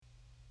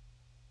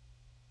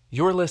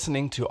You're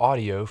listening to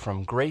audio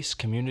from Grace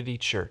Community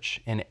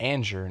Church in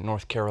Anger,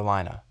 North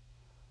Carolina.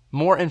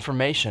 More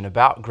information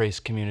about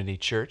Grace Community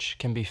Church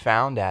can be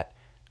found at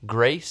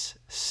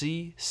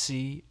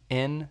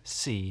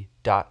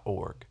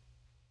graceccnc.org.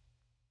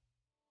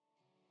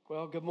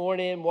 Well, good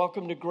morning.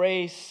 Welcome to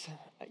Grace.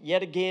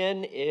 Yet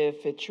again,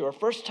 if it's your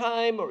first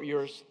time or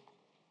your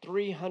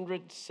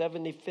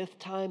 375th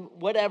time,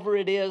 whatever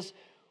it is,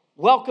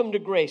 welcome to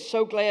Grace.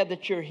 So glad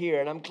that you're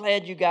here. And I'm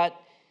glad you got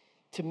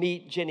to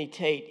meet Jenny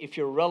Tate if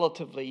you're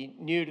relatively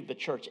new to the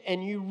church.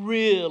 And you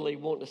really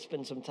want to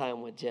spend some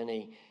time with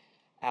Jenny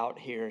out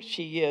here.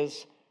 She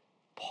is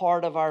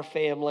part of our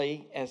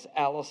family, as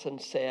Allison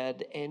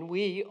said, and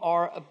we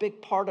are a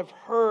big part of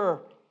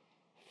her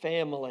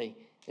family.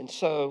 And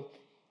so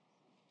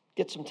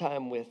get some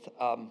time with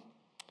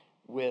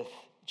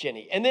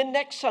Jenny. And then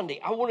next Sunday,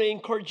 I want to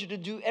encourage you to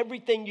do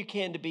everything you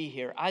can to be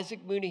here. Isaac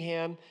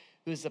Mooneyham,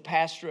 who's the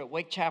pastor at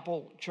Wake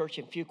Chapel Church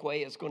in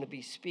Fuquay, is going to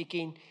be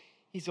speaking.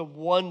 He's a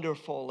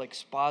wonderful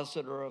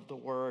expositor of the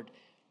word,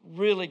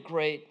 really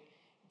great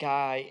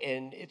guy,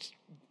 and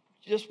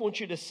just want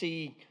you to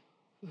see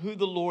who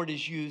the Lord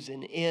is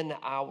using in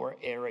our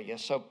area.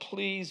 So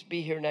please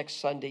be here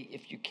next Sunday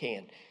if you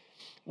can.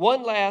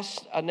 One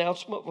last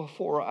announcement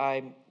before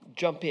I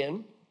jump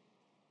in.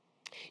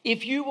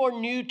 If you are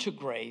new to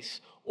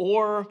Grace,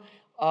 or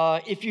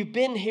if you've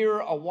been here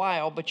a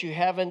while but you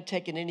haven't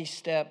taken any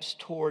steps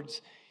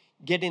towards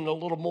getting a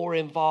little more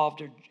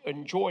involved or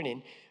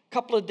joining, a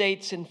couple of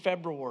dates in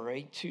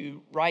February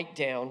to write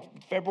down.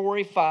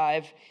 February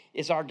 5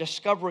 is our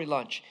discovery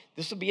lunch.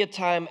 This will be a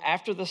time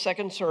after the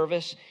second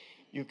service.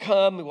 You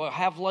come, we'll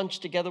have lunch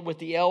together with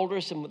the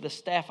elders and with the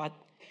staff. I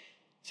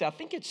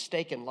think it's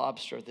steak and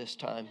lobster this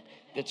time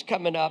that's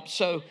coming up.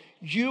 So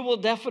you will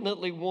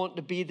definitely want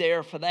to be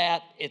there for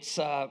that. It's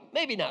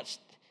maybe not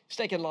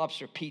steak and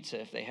lobster pizza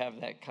if they have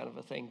that kind of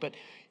a thing. But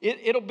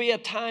it'll be a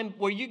time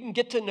where you can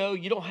get to know.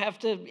 You don't have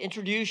to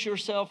introduce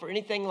yourself or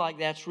anything like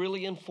that. It's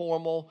really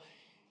informal,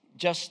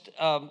 just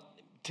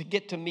to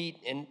get to meet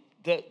and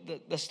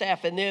the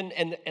staff and then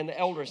and the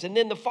elders. And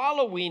then the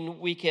following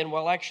weekend,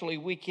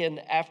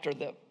 weekend after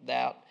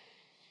that,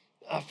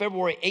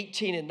 February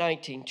 18 and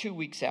 19, 2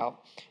 weeks out,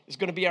 is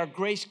going to be our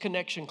Grace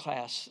Connection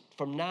class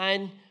from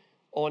 9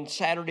 on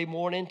Saturday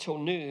morning till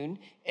noon,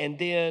 and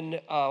then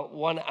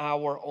 1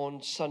 hour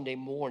on Sunday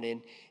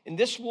morning. And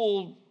this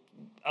will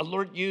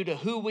alert you to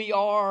who we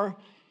are,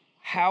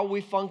 how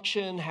we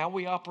function, how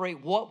we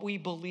operate, what we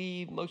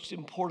believe, most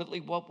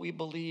importantly, what we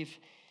believe,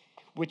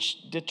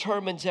 which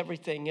determines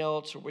everything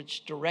else, or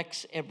which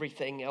directs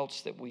everything else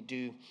that we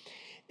do.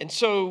 And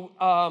so,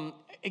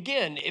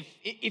 again,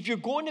 if you're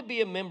going to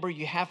be a member,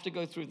 you have to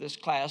go through this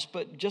class.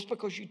 But just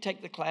because you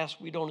take the class,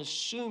 we don't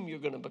assume you're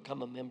going to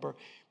become a member.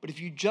 But if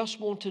you just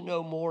want to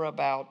know more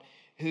about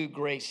who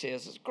Grace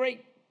is, it's a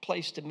great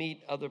place to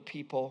meet other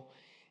people.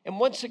 And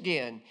once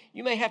again,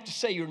 you may have to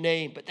say your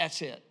name, but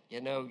that's it.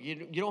 You know,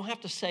 you don't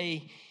have to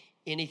say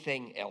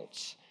anything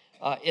else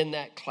in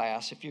that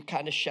class if you're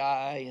kind of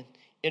shy and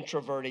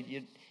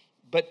introverted.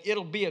 But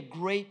it'll be a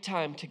great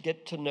time to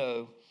get to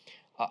know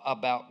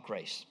about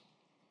Grace.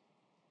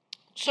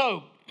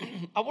 So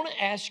I want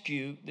to ask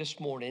you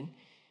this morning,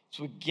 as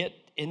we get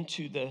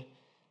into the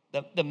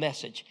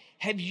message,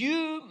 have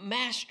you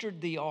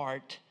mastered the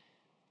art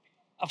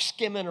of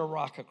skimming a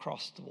rock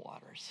across the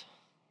waters?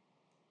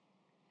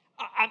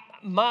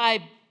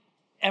 My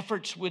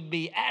efforts would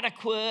be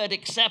adequate,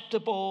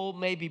 acceptable,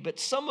 maybe, but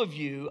some of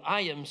you,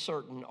 I am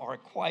certain, are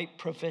quite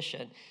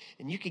proficient,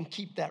 and you can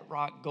keep that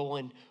rock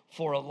going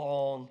for a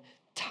long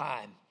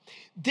time.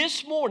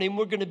 This morning,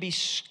 we're going to be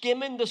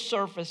skimming the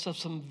surface of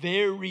some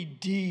very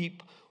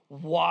deep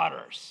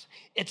waters.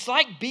 It's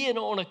like being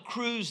on a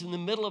cruise in the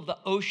middle of the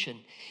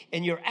ocean,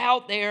 and you're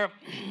out there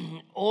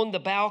on the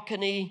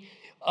balcony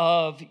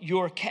of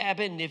your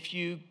cabin, if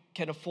you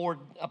can afford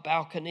a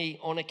balcony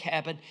on a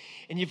cabin,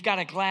 and you've got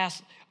a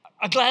glass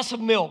of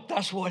milk.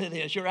 That's what it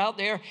is. You're out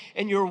there,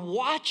 and you're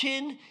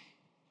watching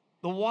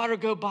the water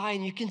go by,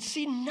 and you can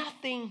see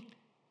nothing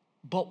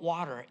but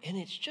water, and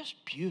it's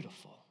just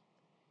beautiful.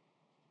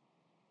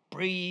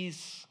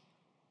 Breeze,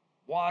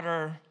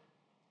 water,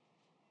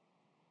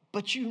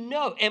 but you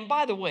know, and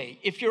by the way,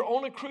 if you're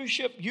on a cruise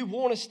ship, you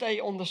want to stay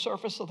on the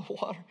surface of the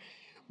water,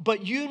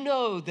 but you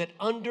know that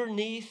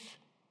underneath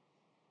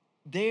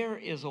there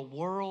is a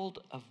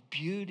world of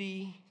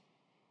beauty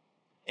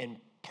and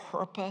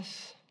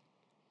purpose,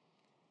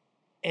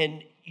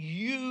 and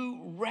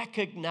you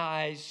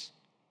recognize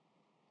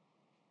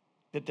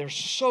that there's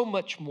so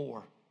much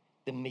more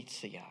than meets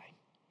the eye.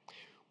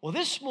 Well,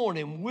 this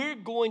morning, we're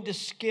going to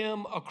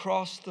skim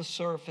across the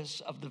surface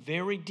of the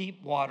very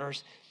deep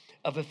waters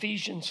of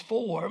Ephesians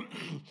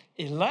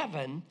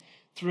 4:11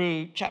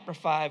 through chapter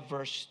 5,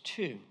 verse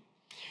 2.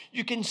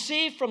 You can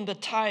see from the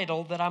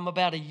title that I'm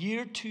about a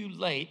year too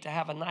late to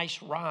have a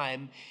nice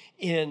rhyme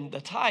in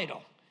the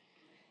title.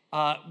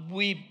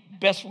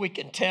 Best we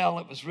can tell,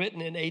 it was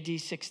written in AD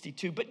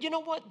 62. But you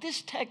know what?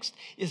 This text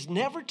is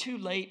never too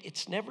late.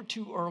 It's never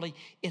too early.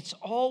 It's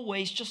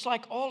always, just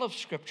like all of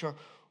Scripture,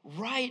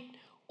 right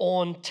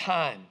on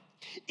time.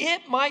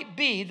 It might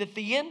be that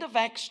the end of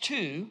Acts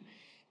 2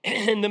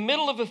 and the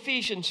middle of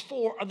Ephesians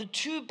 4 are the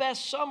two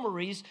best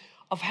summaries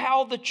of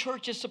how the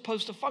church is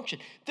supposed to function.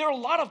 There are a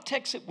lot of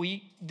texts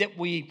that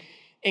we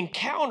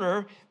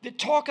encounter that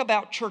talk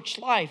about church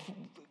life.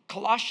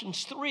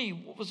 Colossians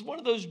 3 was one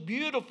of those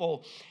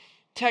beautiful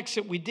texts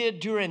that we did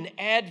during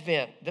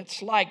Advent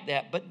that's like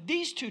that. But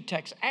these two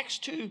texts, Acts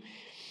 2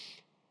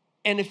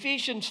 and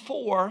Ephesians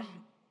 4,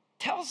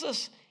 tells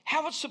us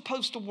how it's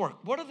supposed to work.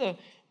 What are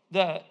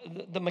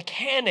the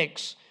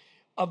mechanics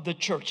of the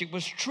church? It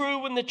was true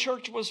when the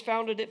church was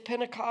founded at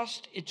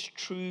Pentecost. It's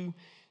true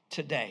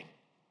today.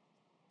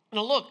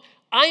 Now look,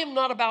 I am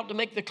not about to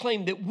make the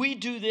claim that we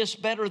do this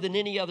better than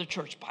any other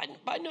church.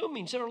 By no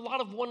means. There are a lot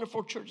of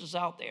wonderful churches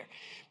out there.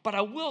 But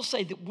I will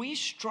say that we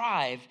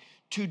strive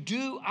to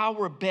do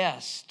our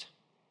best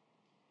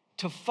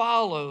to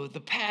follow the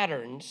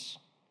patterns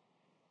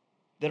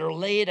that are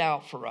laid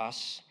out for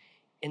us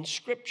in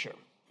Scripture.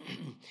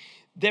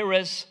 There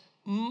is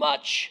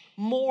much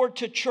more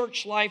to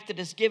church life that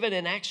is given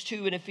in Acts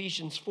 2 and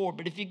Ephesians 4.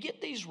 But if you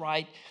get these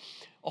right,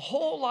 a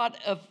whole lot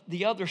of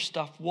the other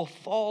stuff will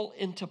fall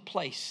into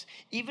place,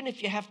 even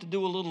if you have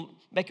to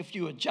make a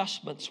few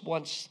adjustments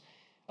once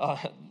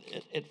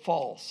it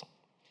falls.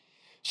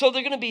 So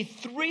there are going to be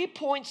 3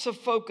 points of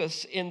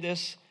focus in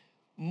this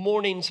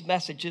morning's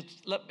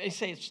message. Let me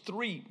say it's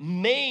 3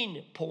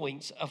 main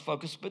points of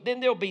focus, but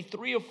then there'll be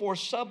 3 or 4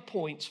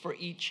 sub-points for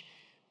each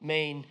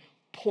main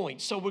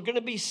point. So we're going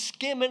to be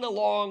skimming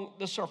along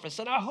the surface,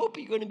 and I hope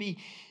you're going to be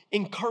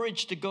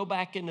encouraged to go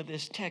back into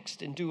this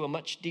text and do a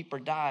much deeper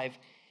dive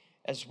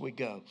as we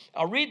go.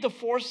 I'll read the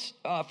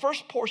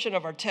first portion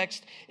of our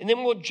text, and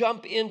then we'll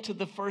jump into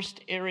the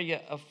first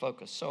area of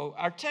focus. So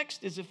our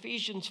text is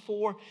Ephesians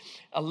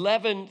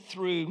 4:11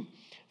 through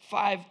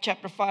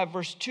chapter 5,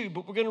 verse 2,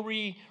 but we're going to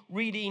be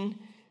reading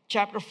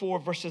chapter 4,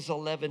 verses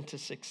 11 to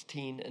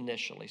 16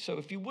 initially. So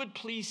if you would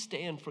please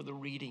stand for the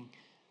reading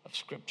of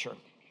Scripture.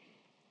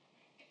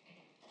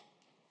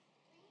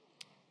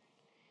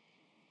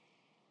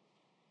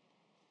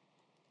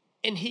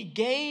 And he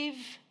gave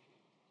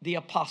the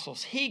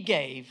apostles.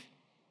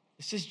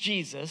 This is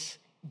Jesus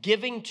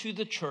giving to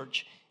the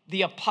church,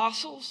 the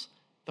apostles,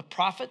 the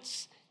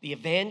prophets, the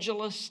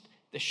evangelists,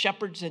 the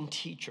shepherds and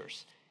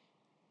teachers.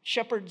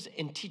 Shepherds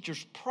and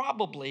teachers,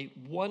 probably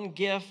one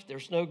gift.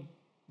 There's no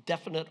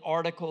definite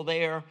article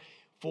there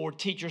for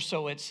teachers,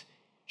 so it's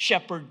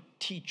shepherd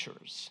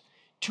teachers.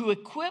 To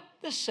equip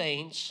the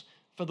saints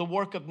for the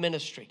work of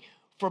ministry,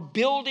 for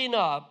building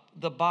up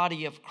the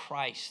body of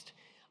Christ,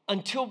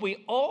 until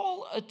we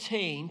all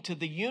attain to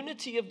the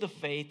unity of the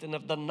faith and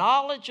of the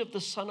knowledge of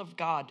the Son of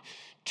God,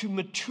 to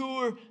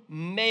mature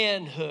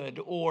manhood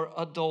or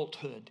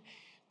adulthood,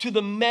 to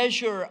the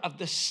measure of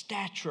the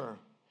stature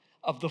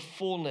of the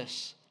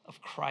fullness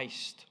of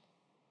Christ,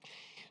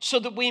 so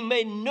that we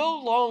may no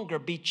longer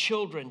be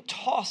children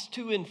tossed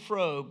to and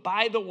fro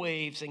by the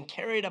waves and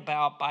carried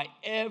about by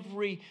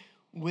every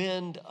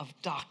wind of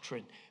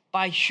doctrine,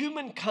 by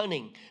human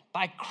cunning,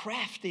 by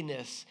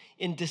craftiness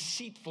in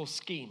deceitful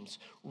schemes.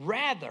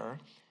 Rather,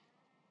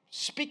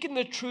 speaking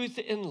the truth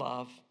in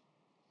love,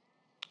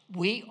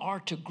 we are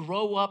to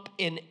grow up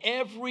in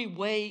every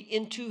way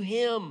into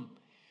Him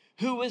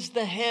who is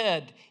the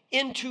head,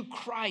 into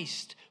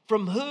Christ,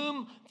 from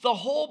whom the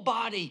whole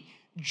body,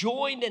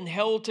 joined and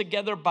held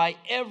together by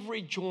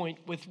every joint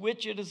with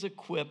which it is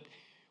equipped,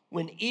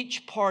 when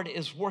each part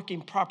is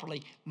working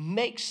properly,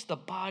 makes the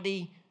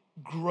body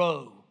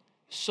grow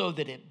so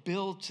that it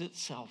builds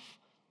itself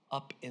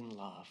up in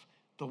love.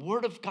 The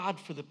word of God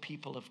for the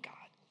people of God.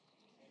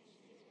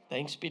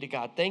 Thanks be to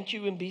God. Thank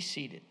you, and be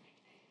seated.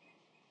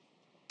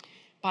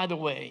 By the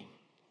way,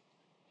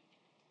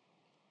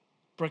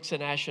 Brooks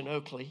and Ashlyn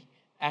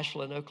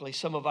Oakley,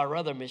 some of our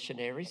other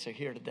missionaries are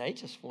here today.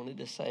 Just wanted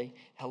to say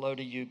hello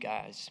to you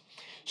guys.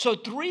 So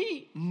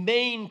 3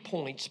 main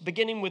points,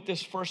 beginning with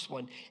this first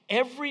one.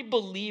 Every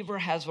believer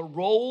has a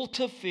role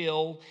to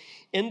fill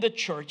in the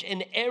church,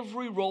 and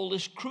every role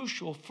is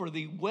crucial for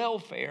the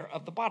welfare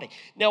of the body.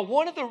 Now,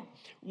 one of the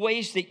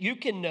ways that you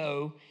can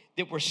know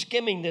that we're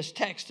skimming this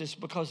text is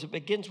because it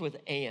begins with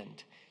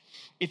 "and."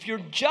 If you're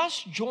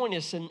just joining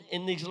us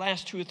in these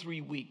last 2 or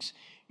 3 weeks,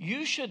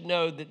 you should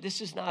know that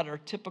this is not our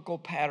typical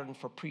pattern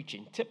for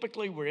preaching.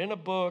 Typically, we're in a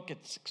book,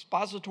 it's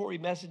expository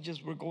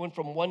messages, we're going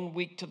from one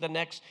week to the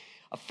next,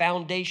 a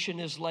foundation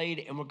is laid,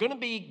 and we're going to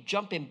be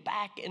jumping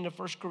back into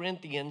 1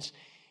 Corinthians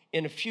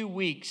in a few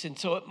weeks. And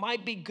so it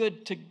might be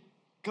good to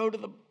go to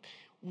the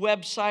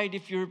website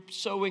if you're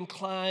so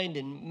inclined,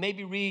 and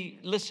maybe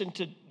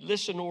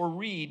listen or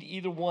read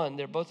either one.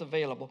 They're both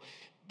available.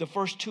 The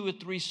first 2 or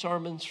 3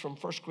 sermons from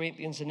 1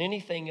 Corinthians and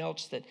anything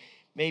else that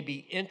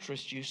maybe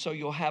interest you, so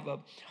you'll have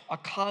a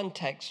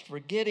context for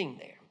getting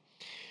there.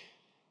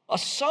 A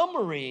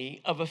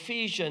summary of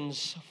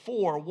Ephesians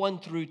 4, 1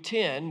 through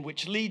 10,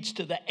 which leads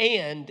to the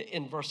 "and"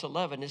 in verse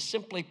 11, is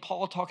simply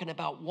Paul talking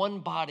about one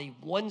body,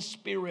 one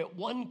Spirit,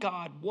 one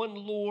God, one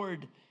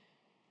Lord,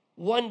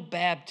 one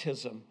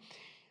baptism,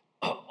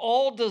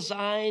 all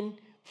designed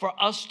for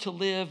us to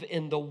live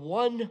in the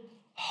one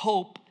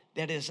hope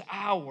that is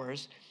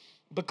ours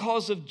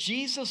because of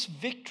Jesus'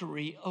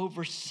 victory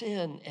over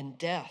sin and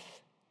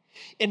death.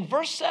 In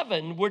verse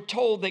 7, we're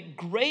told that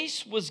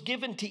grace was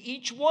given to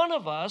each one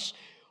of us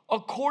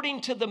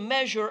according to the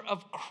measure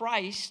of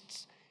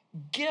Christ's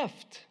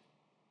gift.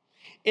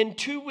 In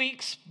 2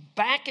 weeks,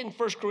 back in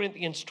 1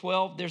 Corinthians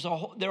 12,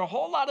 there are a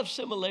whole lot of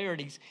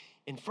similarities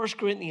in 1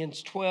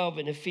 Corinthians 12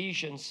 and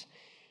Ephesians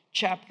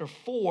chapter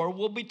 4.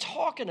 We'll be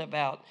talking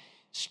about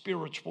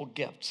spiritual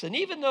gifts. And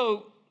even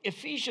though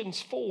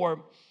Ephesians 4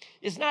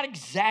 is not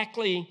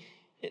exactly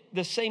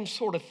the same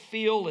sort of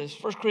feel as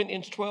 1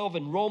 Corinthians 12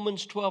 and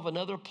Romans 12,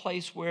 another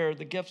place where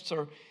the gifts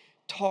are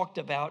talked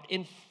about,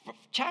 in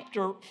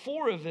chapter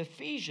 4 of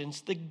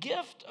Ephesians, the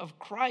gift of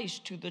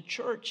Christ to the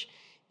church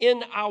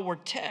in our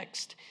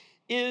text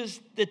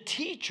is the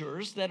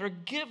teachers that are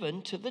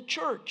given to the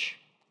church.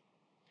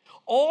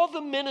 All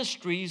the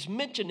ministries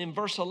mentioned in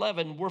verse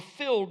 11 were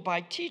filled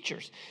by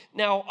teachers.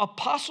 Now,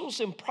 apostles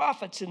and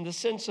prophets in the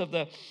sense of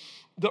the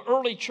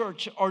early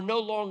church are no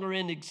longer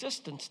in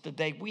existence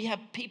today. We have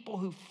people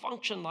who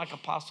function like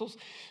apostles.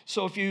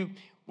 So if you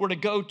were to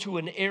go to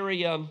an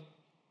area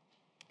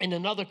in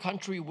another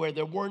country where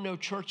there were no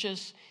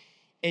churches,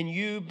 and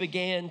you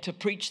began to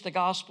preach the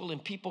gospel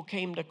and people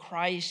came to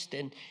Christ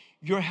and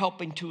you're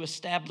helping to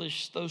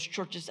establish those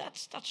churches,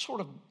 that's sort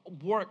of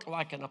work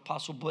like an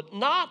apostle, but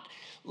not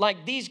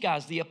like these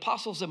guys, the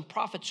apostles and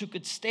prophets who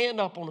could stand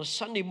up on a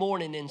Sunday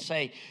morning and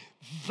say,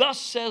 "Thus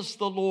says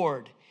the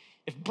Lord."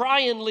 If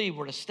Brian Lee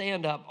were to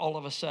stand up all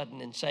of a sudden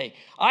and say,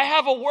 "I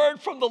have a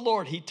word from the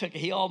Lord,"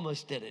 he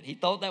almost did it. He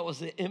thought that was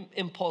the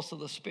impulse of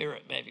the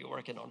Spirit maybe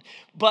working on it.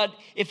 But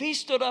if he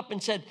stood up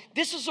and said,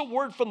 "This is a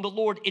word from the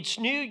Lord, it's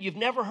new, you've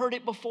never heard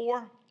it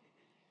before."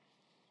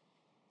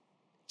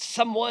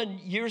 Someone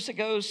years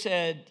ago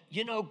said,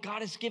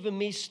 God has given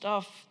me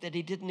stuff that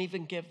he didn't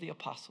even give the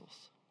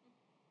apostles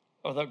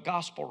or the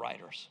gospel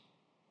writers.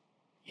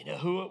 You know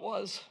who it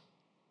was?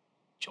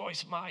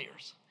 Joyce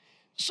Myers.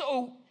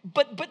 So,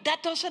 but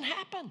that doesn't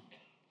happen.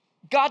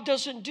 God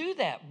doesn't do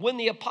that. When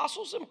the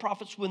apostles and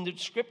prophets, when the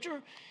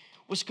scripture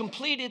was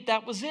completed,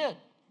 that was it.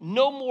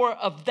 No more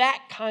of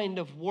that kind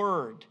of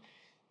word.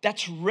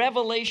 That's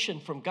revelation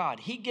from God.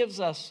 He gives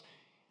us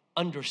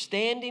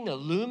understanding,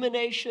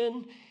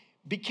 illumination.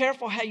 Be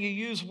careful how you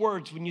use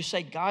words when you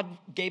say, "God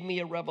gave me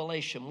a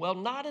revelation." Well,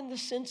 not in the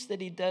sense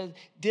that he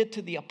did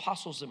to the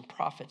apostles and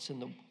prophets in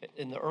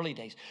the early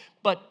days,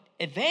 but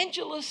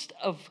evangelists,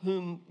 of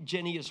whom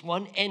Jenny is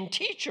one, and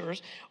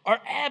teachers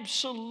are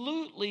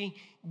absolutely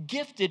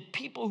gifted,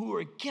 people who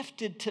are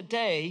gifted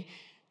today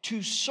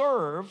to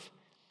serve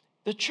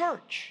the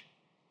church.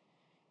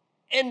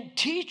 And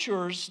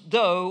teachers,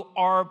 though,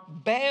 are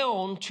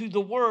bound to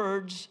the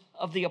words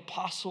of the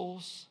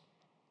apostles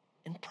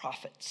and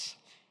prophets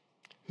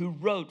who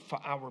wrote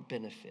for our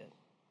benefit.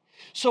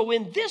 So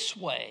in this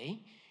way,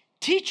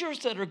 teachers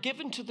that are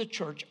given to the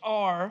church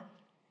are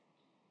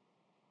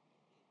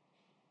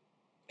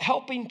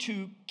helping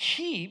to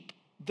keep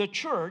the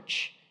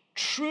church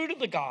true to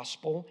the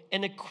gospel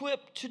and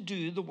equipped to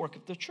do the work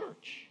of the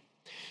church.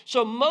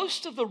 So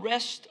most of the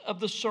rest of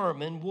the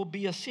sermon will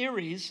be a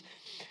series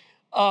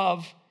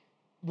of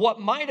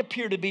what might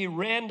appear to be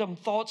random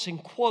thoughts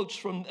and quotes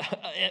from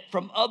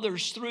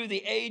others through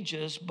the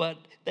ages, but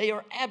they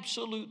are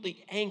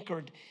absolutely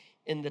anchored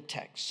in the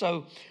text.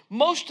 So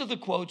most of the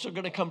quotes are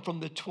going to come from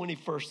the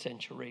 21st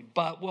century,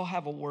 but we'll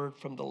have a word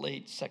from the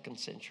late 2nd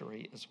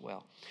century as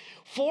well.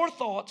 4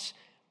 thoughts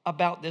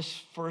about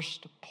this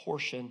first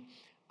portion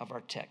of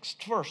our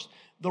text. First,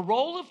 the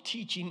role of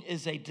teaching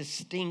is a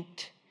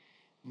distinct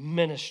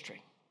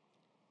ministry.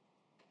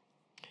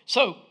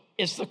 So,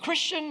 is the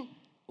Christian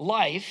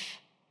life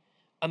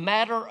a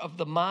matter of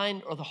the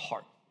mind or the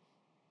heart?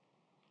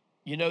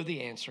 You know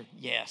the answer,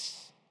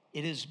 yes,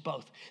 it is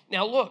both.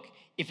 Now look,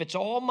 if it's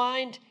all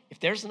mind, if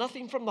there's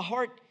nothing from the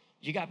heart,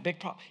 you got big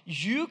problems.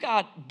 You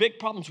got big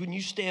problems when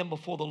you stand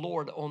before the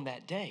Lord on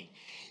that day.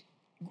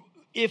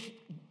 If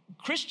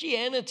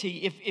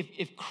Christianity,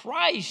 if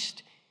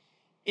Christ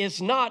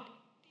does not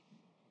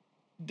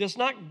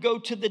go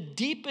to the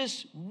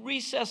deepest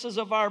recesses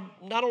of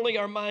not only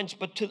our minds,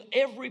 but to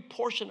every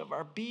portion of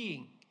our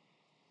being,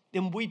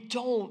 then we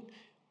don't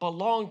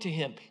belong to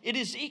him. It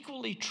is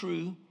equally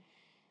true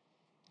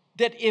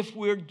that if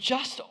we're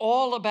just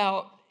all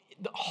about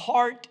the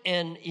heart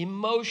and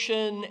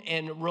emotion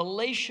and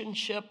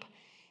relationship,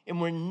 and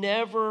we're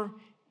never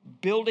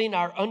building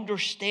our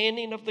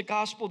understanding of the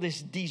gospel,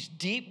 these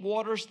deep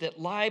waters that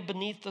lie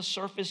beneath the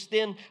surface,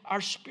 then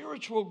our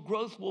spiritual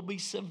growth will be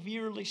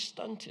severely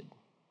stunted.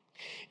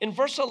 In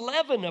verse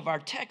 11 of our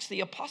text, the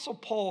Apostle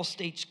Paul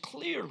states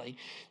clearly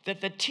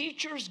that the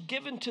teachers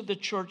given to the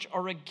church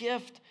are a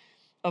gift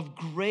of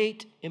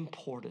great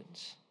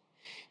importance.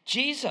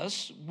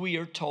 Jesus, we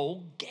are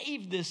told,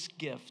 gave this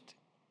gift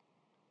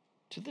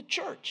to the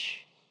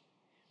church.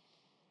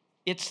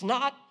 It's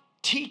not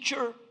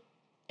teacher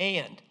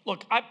and.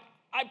 Look, I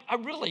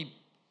really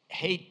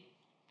hate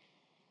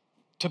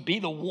to be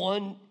the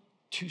one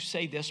to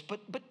say this, but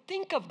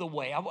think of the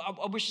way.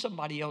 I wish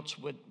somebody else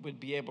would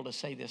be able to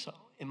say this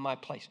in my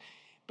place.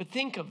 But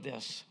think of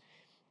this.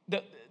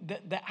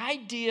 The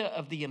idea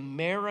of the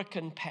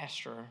American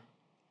pastor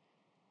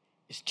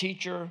is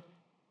teacher,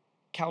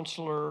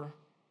 counselor,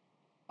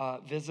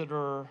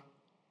 visitor,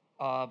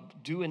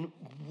 doing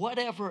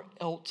whatever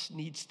else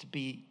needs to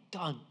be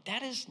done.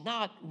 That is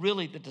not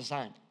really the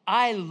design.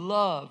 I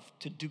love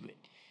to do it.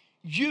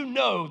 You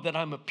know that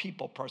I'm a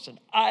people person.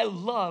 I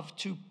love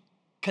to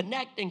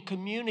connect and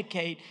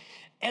communicate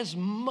as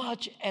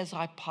much as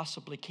I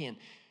possibly can.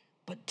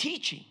 But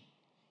teaching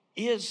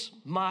is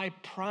my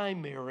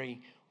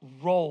primary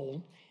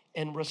role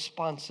and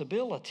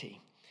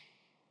responsibility.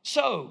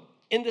 So,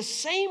 in the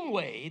same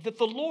way that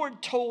the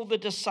Lord told the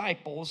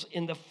disciples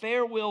in the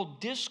farewell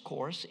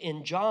discourse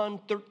in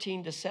John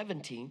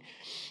 13-17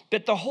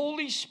 that the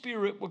Holy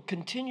Spirit would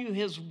continue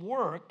his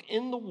work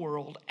in the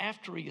world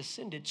after he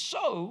ascended,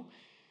 so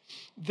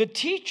the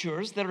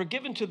teachers that are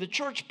given to the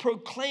church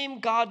proclaim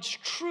God's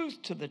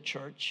truth to the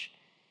church,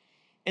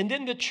 and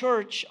then the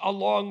church,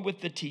 along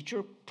with the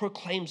teacher,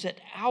 proclaims it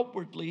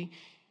outwardly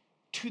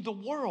to the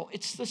world.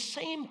 It's the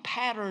same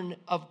pattern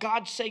of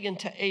God saying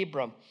to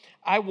Abram,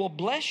 I will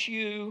bless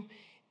you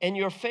and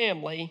your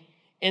family,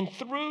 and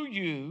through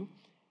you,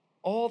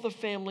 all the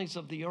families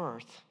of the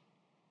earth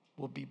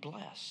will be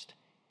blessed.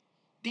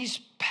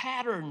 These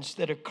patterns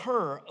that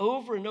occur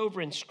over and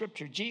over in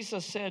Scripture,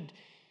 Jesus said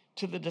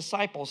to the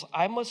disciples,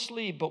 I must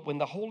leave, but when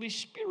the Holy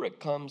Spirit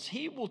comes,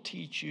 he will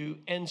teach you,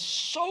 and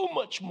so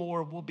much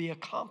more will be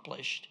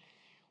accomplished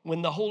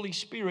when the Holy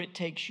Spirit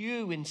takes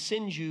you and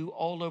sends you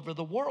all over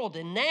the world.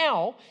 And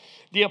now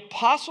the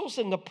apostles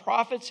and the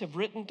prophets have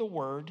written the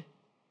word,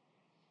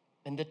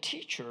 and the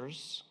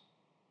teachers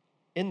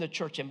in the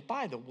church, and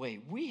by the way,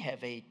 we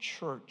have a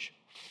church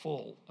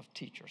full of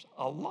teachers.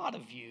 A lot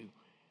of you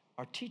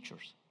are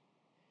teachers.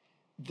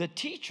 The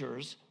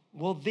teachers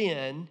will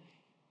then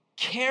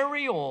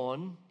carry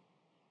on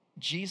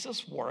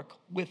Jesus' work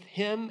with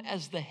him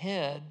as the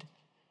head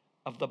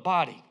of the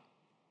body.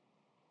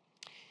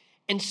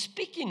 And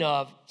speaking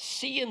of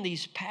seeing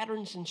these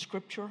patterns in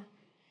Scripture,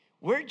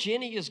 where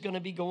Jenny is going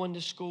to be going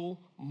to school,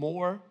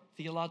 Moore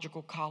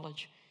Theological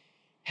College,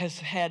 has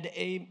had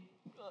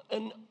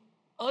an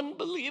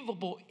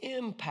unbelievable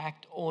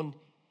impact on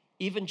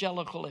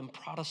evangelical and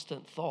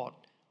Protestant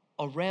thought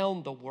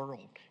around the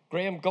world.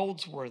 Graham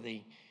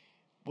Goldsworthy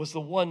was the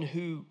one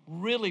who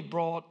really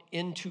brought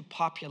into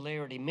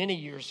popularity many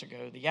years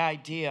ago the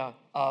idea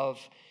of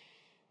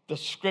the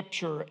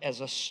Scripture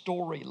as a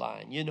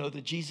storyline. You know,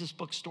 the Jesus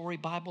Book Story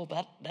Bible,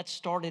 that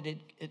started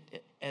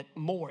at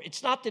Moore.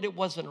 It's not that it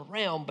wasn't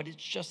around, but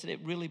it's just that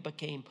it really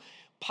became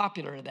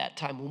popular at that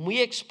time. When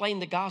we explain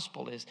the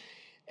gospel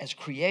as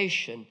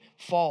creation,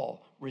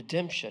 fall,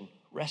 redemption,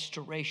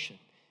 restoration,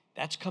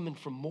 that's coming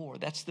from Moore.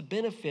 That's the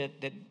benefit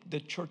that the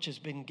church has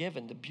been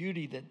given, the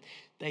beauty that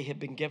they have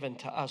been given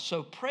to us.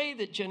 So pray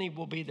that Jenny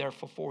will be there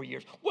for 4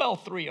 years. Well,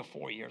 3 or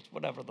 4 years,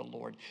 whatever the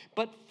Lord.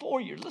 But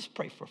 4 years, let's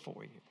pray for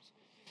 4 years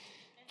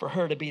for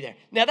her to be there.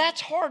 Now, that's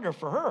harder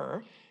for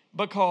her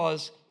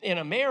because in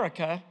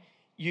America,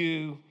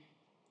 you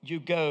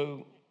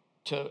go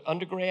to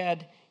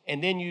undergrad,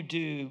 and then you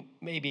do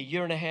maybe a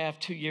year and a half,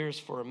 2 years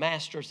for a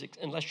master's,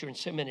 unless you're in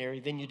seminary.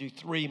 Then you do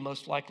 3,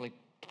 most likely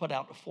put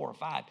out to 4 or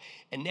 5.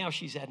 And now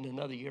she's adding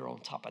another year on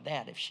top of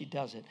that if she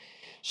doesn't.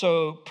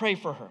 So pray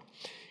for her.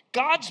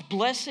 God's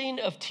blessing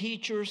of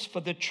teachers for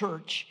the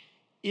church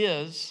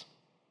is,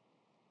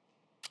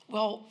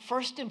 well,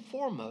 first and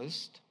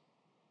foremost,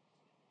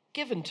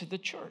 given to the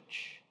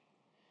church.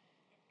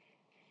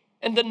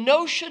 And the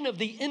notion of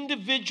the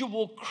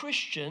individual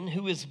Christian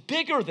who is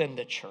bigger than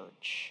the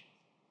church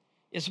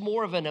is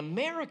more of an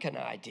American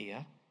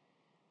idea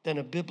than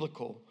a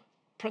biblical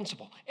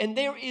principle. And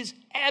there is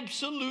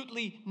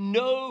absolutely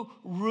no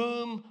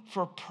room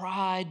for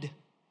pride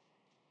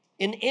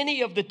in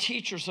any of the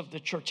teachers of the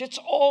church. It's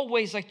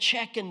always a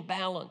check and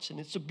balance, and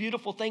it's a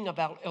beautiful thing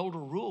about elder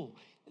rule.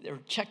 There are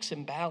checks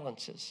and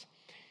balances.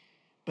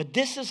 But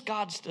this is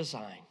God's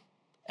design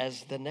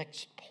as the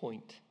next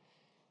point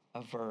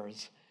of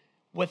verse.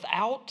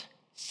 Without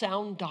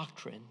sound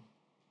doctrine,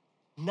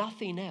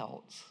 nothing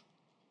else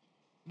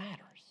matters.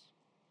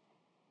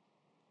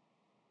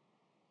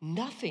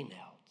 Nothing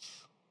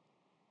else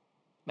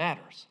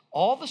matters.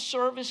 All the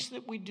service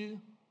that we do,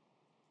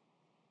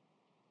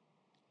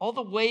 all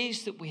the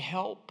ways that we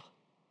help,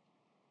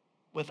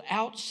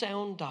 without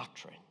sound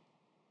doctrine,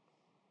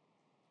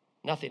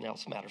 nothing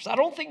else matters. I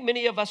don't think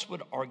many of us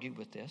would argue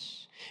with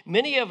this.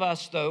 Many of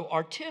us, though,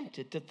 are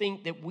tempted to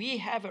think that we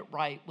have it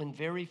right when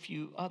very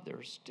few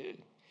others do.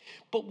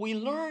 But we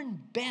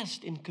learn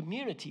best in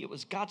community. It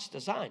was God's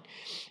design.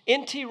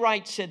 N.T.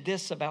 Wright said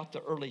this about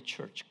the early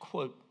church,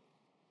 quote,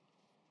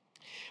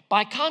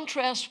 by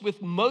contrast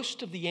with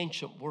most of the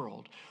ancient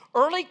world,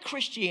 early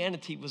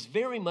Christianity was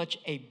very much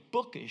a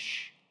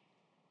bookish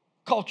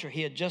culture.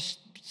 He had just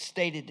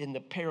stated in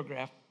the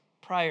paragraph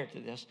prior to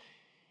this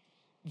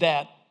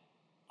that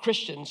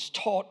Christians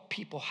taught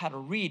people how to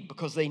read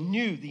because they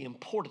knew the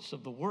importance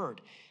of the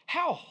word.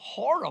 How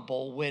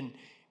horrible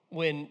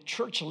when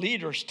church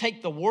leaders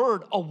take the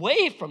word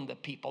away from the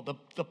people.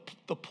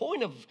 The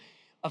point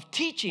of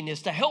teaching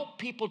is to help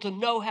people to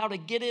know how to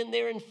get in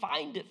there and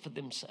find it for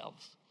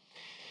themselves.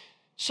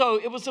 So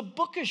it was a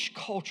bookish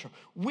culture.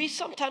 We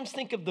sometimes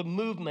think of the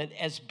movement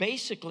as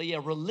basically a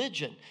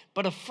religion,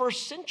 but a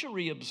first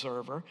century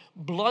observer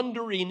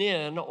blundering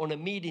in on a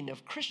meeting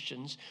of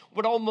Christians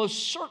would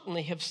almost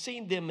certainly have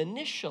seen them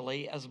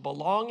initially as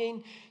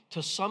belonging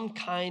to some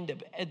kind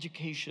of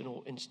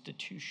educational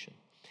institution.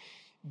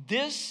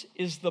 This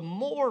is the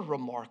more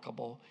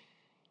remarkable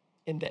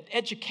in that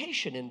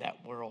education in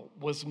that world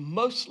was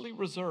mostly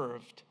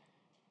reserved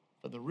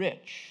for the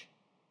rich,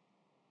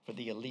 for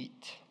the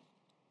elite.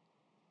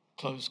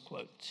 Close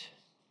quote.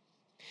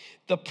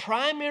 The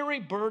primary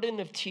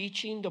burden of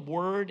teaching the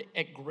word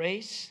at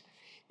Grace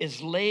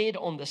is laid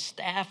on the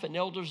staff and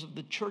elders of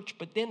the church,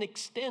 but then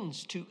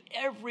extends to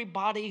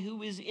everybody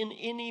who is in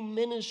any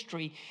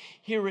ministry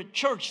here at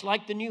church,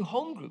 like the new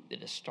home group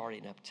that is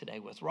starting up today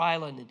with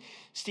Rylan and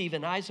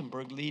Stephen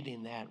Eisenberg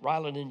leading that.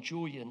 Rylan and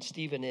Julia and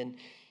Stephen and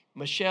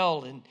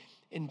Michelle and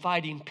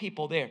inviting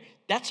people there.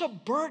 That's a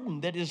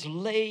burden that is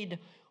laid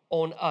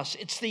on us.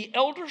 It's the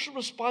elders'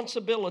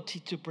 responsibility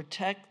to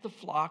protect the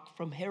flock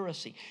from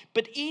heresy.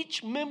 But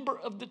each member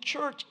of the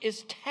church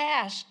is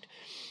tasked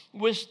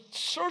with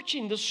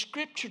searching the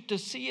scripture to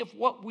see if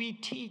what we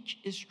teach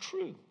is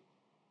true.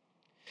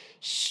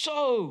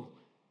 So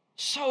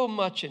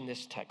much in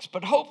this text,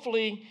 but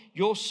hopefully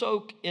you'll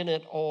soak in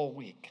it all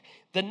week.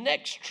 The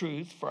next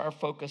truth for our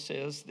focus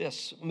is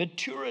this: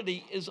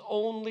 maturity is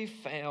only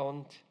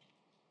found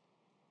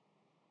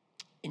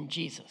in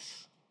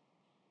Jesus.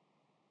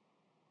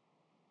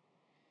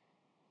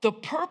 The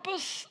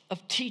purpose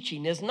of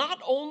teaching is not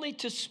only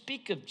to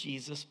speak of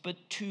Jesus, but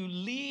to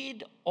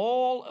lead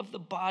all of the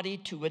body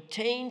to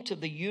attain to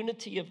the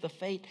unity of the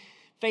faith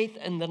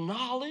and the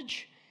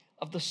knowledge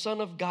of the Son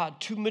of God,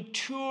 to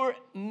mature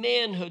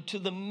manhood, to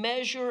the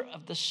measure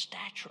of the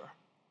stature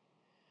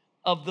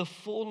of the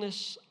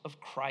fullness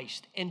of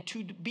Christ, and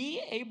to be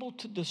able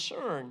to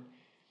discern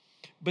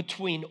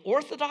between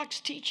orthodox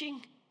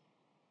teaching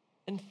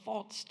and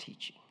false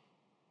teaching.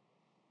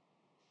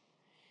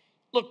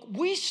 Look,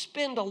 we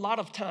spend a lot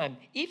of time,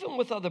 even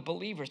with other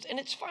believers, and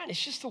it's fine,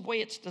 it's just the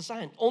way it's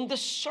designed, on the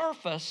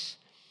surface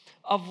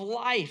of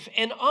life,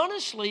 and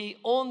honestly,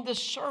 on the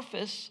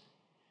surface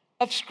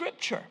of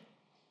Scripture.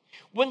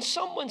 When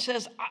someone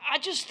says, I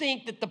just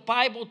think that the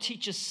Bible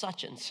teaches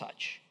such and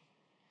such,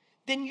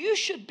 then you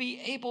should be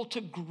able to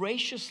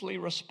graciously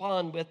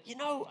respond with,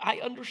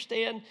 I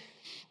understand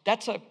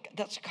that's a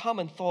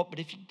common thought, but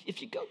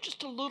if you go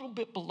just a little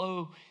bit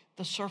below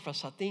the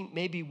surface, I think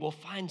maybe we'll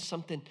find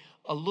something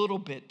a little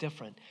bit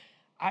different.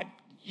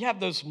 You have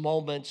those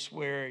moments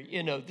where,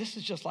 this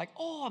is just like,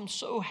 I'm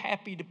so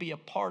happy to be a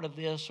part of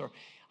this, or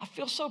I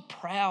feel so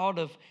proud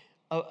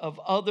of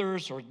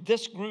others or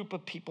this group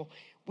of people.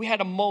 We had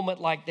a moment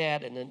like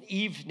that in an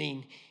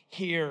evening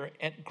here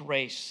at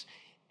Grace,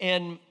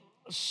 and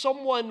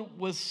someone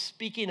was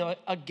speaking,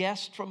 a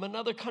guest from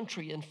another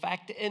country, in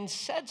fact, and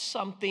said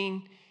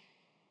something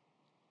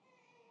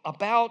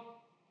about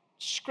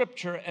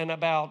Scripture and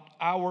about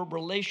our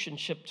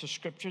relationship to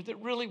Scripture that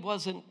really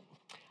wasn't,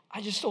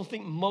 I just don't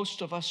think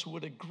most of us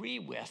would agree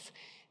with.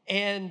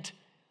 And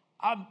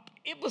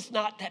it was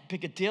not that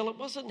big a deal. It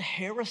wasn't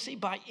heresy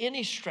by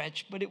any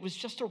stretch, but it was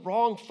just a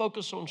wrong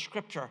focus on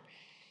Scripture.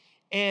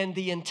 And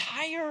the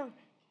entire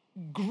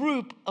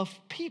group of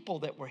people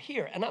that were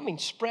here, and I mean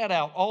spread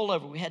out all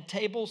over. We had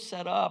tables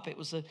set up. It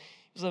was a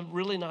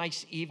really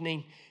nice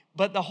evening.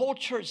 But the whole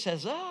church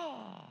says,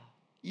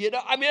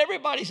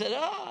 everybody said,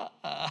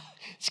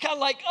 It's kind of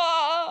like,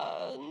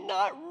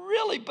 not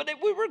really. But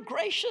we were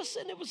gracious,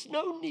 and there was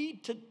no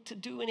need to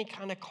do any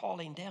kind of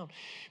calling down.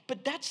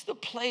 But that's the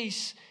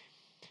place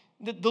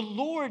that the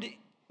Lord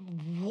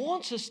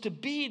wants us to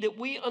be, that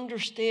we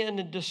understand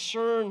and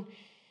discern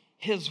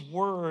His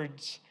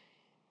words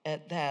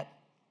at that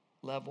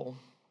level.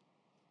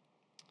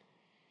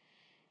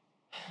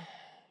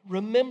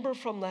 Remember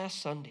from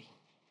last Sunday,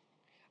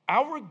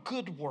 our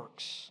good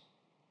works,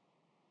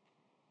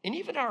 and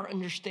even our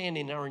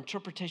understanding, our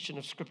interpretation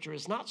of Scripture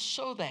is not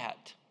so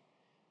that,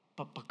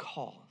 but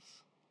because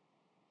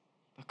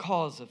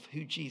of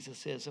who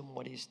Jesus is and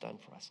what He's done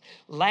for us.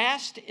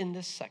 Last in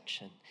this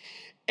section,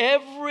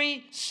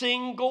 every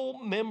single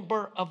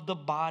member of the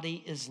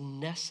body is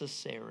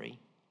necessary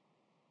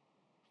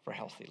for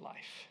healthy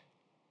life.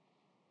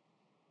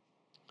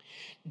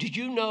 Do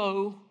you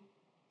know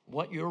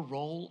what your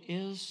role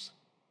is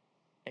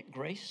at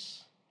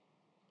Grace?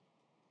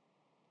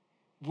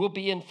 We'll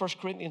be in 1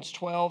 Corinthians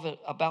 12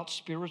 about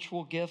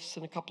spiritual gifts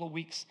in a couple of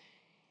weeks.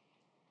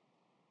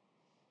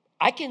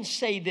 I can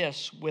say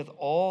this with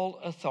all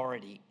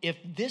authority. If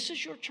this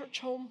is your church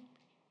home,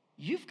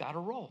 you've got a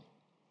role.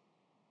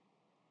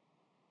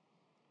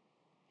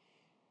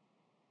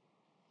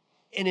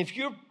 And if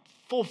you're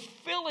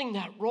fulfilling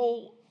that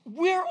role,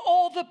 we're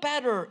all the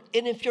better.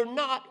 And if you're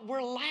not,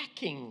 we're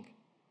lacking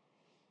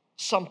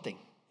something.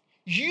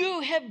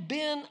 You have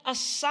been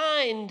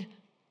assigned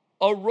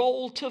a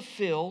role to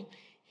fill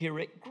here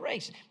at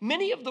Grace.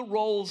 Many of the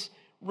roles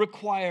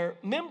require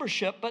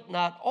membership, but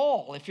not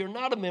all. If you're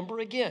not a member,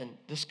 again,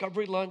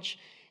 Discovery Lunch,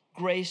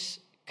 Grace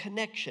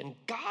Connection.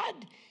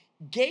 God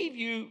gave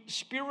you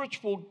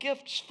spiritual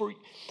gifts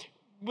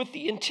with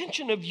the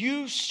intention of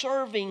you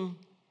serving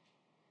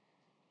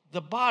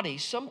the body.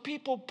 Some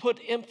people put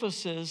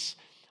emphasis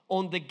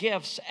on the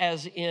gifts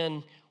as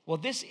in, well,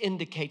 this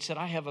indicates that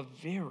I have a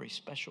very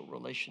special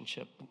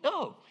relationship.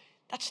 No,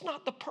 that's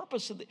not the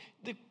purpose of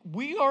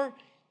we are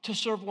to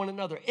serve one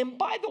another. And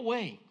by the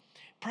way,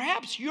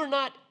 perhaps you're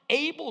not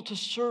able to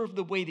serve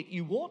the way that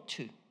you want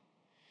to,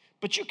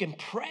 but you can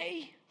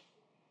pray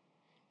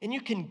and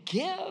you can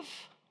give.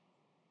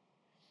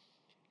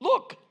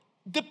 Look,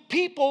 the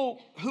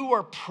people who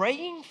are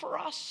praying for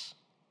us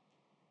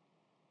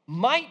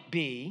might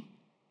be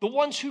the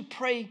ones who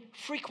pray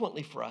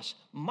frequently for us,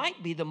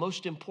 might be the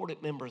most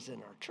important members in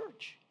our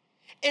church.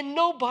 And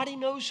nobody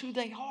knows who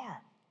they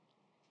are.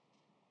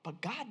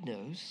 But God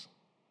knows.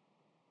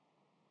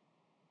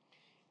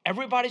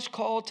 Everybody's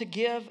called to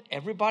give.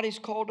 Everybody's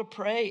called to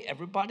pray.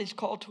 Everybody's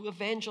called to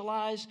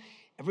evangelize.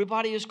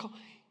 Everybody is called.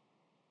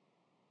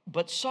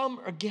 But some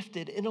are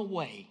gifted in a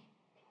way.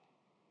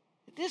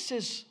 This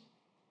is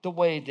the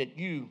way that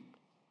you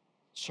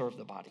serve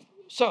the body.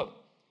 So,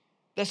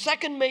 the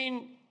second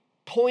main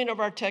point of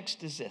our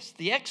text is this.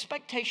 The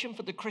expectation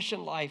for the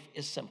Christian life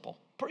is simple,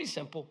 pretty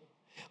simple.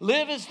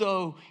 Live as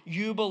though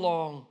you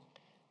belong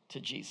to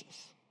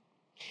Jesus.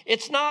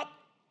 It's not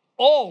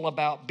all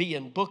about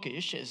being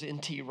bookish, as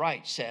N.T.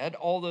 Wright said,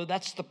 although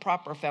that's the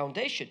proper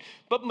foundation.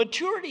 But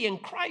maturity in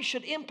Christ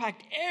should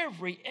impact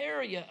every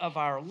area of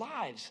our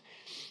lives.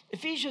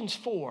 Ephesians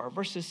 4,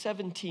 verses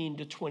 17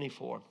 to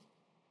 24.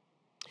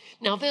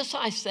 Now this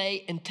I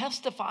say and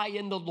testify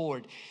in the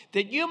Lord,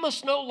 that you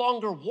must no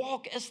longer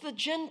walk as the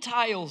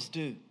Gentiles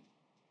do,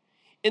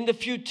 in the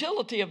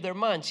futility of their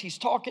minds. He's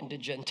talking to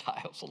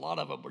Gentiles. A lot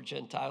of them were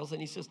Gentiles.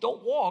 And he says,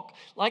 don't walk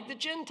like the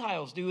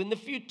Gentiles do, in the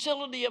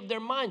futility of their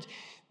minds.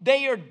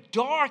 They are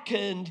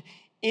darkened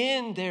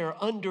in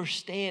their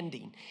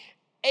understanding,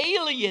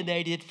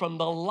 alienated from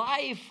the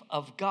life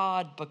of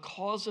God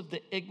because of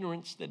the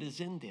ignorance that is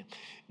in them,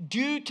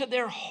 due to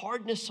their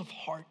hardness of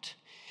heart.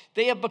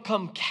 They have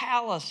become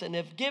callous and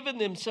have given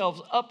themselves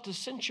up to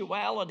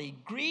sensuality,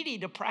 greedy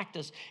to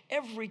practice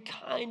every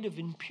kind of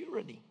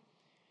impurity.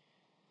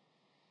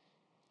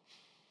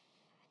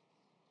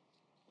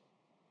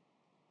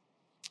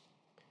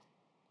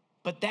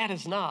 But that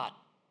is not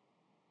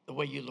the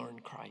way you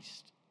learn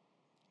Christ.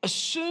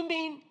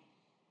 Assuming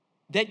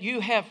that you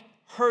have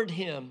heard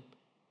him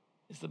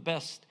is the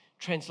best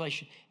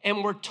translation,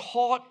 and were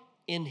taught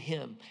in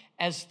him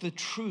as the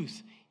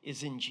truth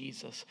is in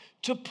Jesus.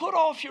 To put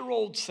off your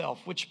old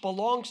self, which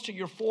belongs to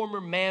your former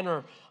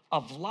manner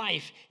of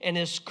life and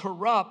is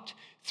corrupt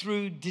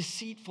through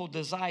deceitful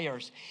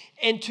desires,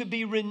 and to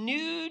be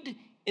renewed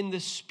in the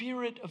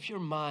spirit of your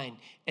mind,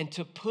 and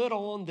to put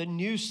on the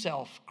new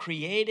self,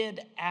 created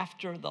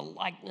after the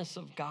likeness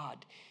of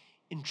God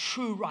in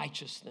true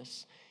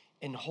righteousness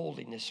and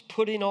holiness,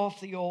 putting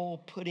off the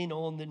old, putting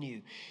on the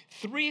new.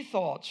 Three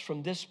thoughts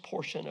from this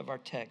portion of our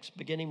text,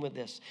 beginning with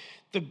this.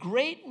 The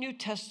great New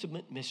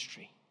Testament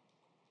mystery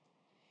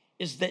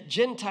is that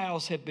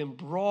Gentiles have been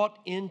brought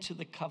into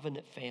the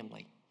covenant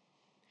family.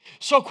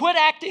 So quit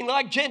acting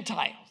like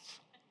Gentiles.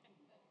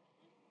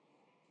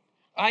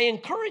 I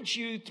encourage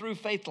you through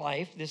Faith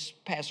Life this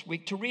past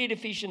week to read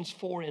Ephesians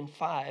 4 and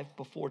 5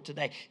 before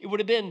today. It would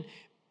have been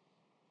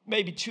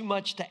maybe too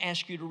much to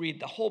ask you to read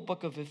the whole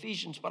book of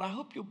Ephesians, but I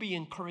hope you'll be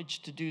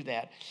encouraged to do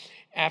that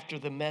after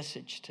the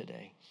message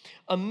today.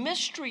 A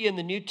mystery in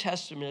the New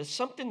Testament is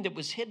something that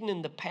was hidden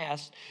in the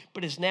past,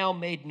 but is now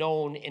made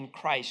known in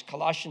Christ.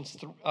 Colossians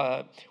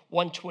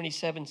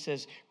 1:27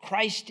 says,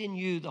 Christ in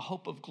you, the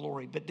hope of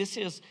glory. But this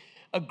is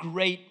a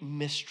great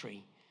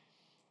mystery,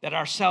 that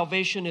our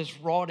salvation is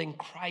wrought in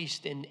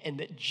Christ, and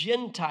that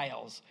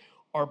Gentiles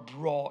are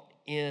brought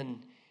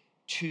in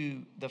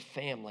to the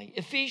family.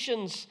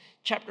 Ephesians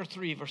chapter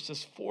 3,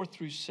 verses 4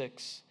 through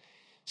 6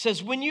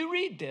 says, when you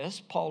read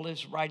this, Paul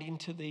is writing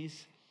to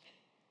these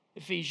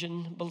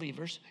Ephesian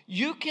believers,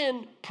 you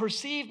can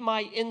perceive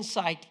my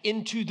insight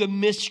into the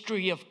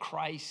mystery of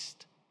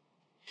Christ,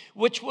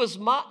 which was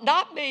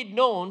not made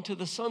known to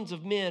the sons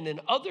of men in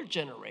other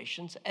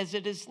generations, as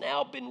it has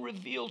now been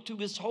revealed to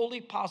his holy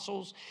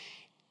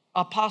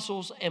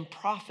apostles and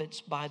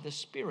prophets by the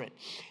Spirit.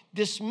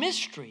 This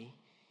mystery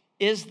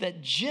is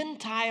that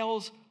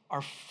Gentiles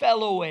are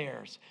fellow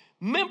heirs,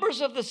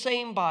 members of the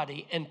same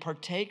body, and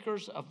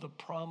partakers of the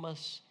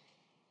promise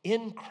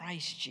in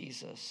Christ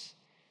Jesus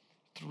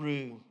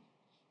through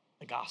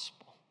the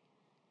gospel.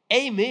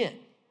 Amen.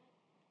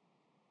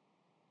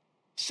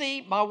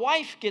 See, my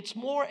wife gets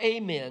more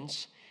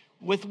amens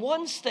with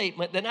one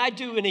statement than I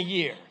do in a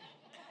year.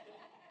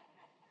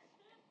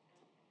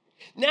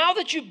 Now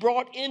that you've been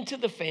brought into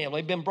the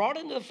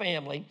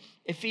family,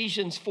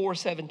 Ephesians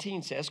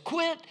 4:17 says,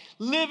 quit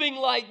living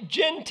like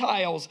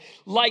Gentiles,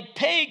 like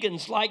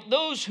pagans, like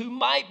those who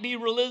might be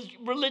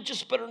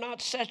religious but are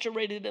not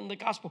saturated in the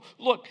gospel.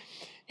 Look,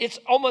 It's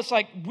almost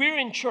like we're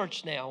in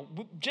church now.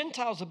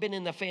 Gentiles have been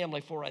in the family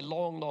for a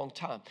long, long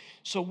time.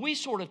 So we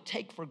sort of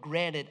take for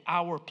granted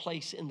our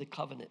place in the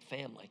covenant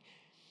family.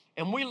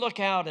 And we look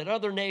out at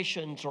other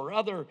nations or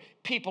other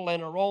people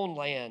in our own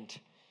land,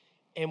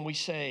 and we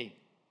say,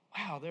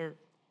 wow, they're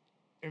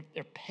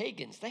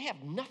pagans. They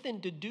have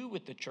nothing to do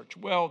with the church.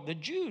 Well, the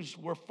Jews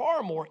were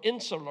far more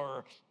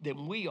insular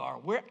than we are.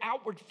 We're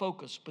outward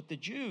focused, but the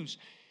Jews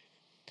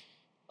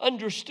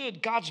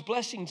understood God's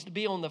blessings to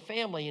be on the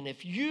family. And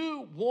if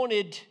you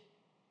wanted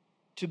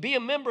to be a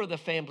member of the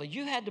family,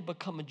 you had to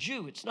become a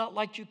Jew. It's not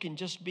like you can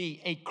just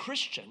be a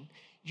Christian.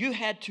 You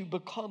had to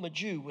become a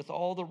Jew with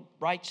all the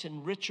rites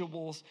and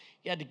rituals.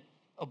 You had to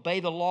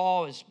obey the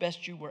law as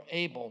best you were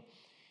able.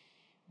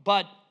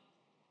 But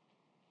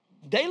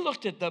they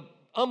looked at the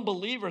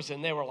unbelievers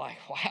and they were like,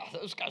 wow,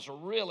 those guys are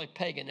really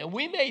pagan. And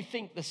we may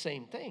think the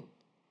same thing.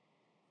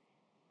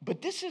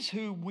 But this is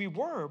who we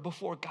were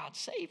before God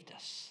saved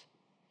us.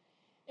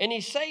 And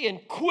he's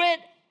saying, quit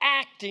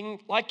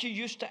acting like you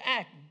used to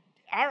act.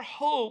 Our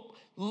hope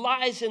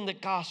lies in the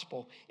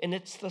gospel. And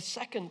it's the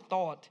second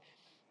thought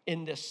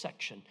in this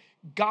section.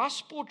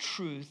 Gospel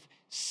truth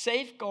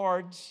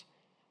safeguards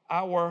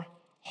our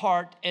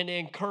heart and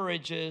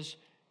encourages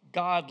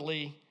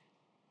godliness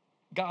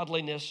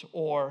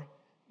or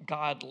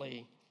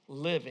godly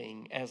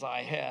living, as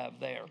I have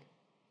there.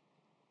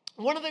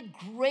 One of the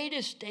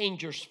greatest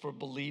dangers for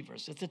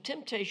believers is the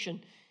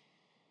temptation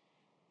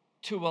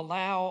to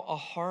allow a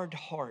hard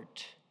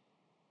heart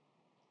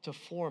to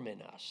form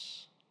in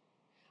us.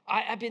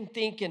 I've been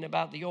thinking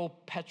about the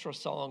old Petra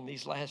song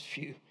these last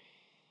few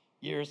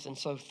years, and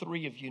so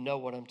 3 of you know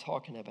what I'm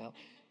talking about.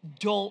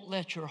 Don't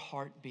let your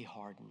heart be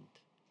hardened.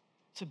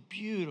 It's a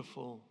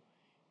beautiful,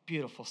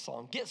 beautiful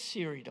song. Get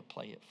Siri to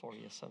play it for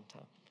you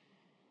sometime.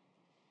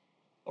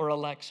 Or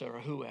Alexa or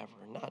whoever,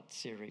 not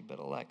Siri, but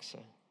Alexa.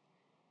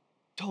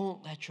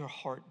 Don't let your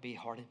heart be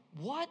hardened.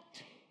 What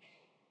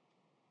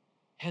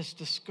has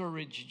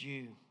discouraged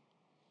you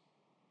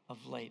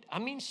of late? I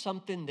mean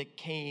something that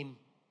came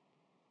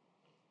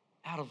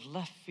out of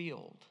left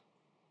field.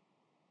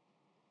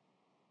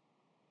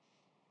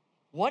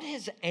 What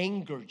has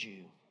angered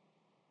you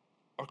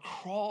or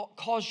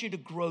caused you to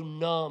grow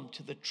numb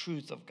to the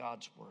truth of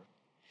God's word?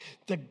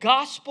 The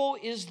gospel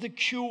is the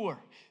cure,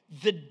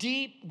 the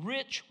deep,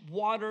 rich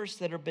waters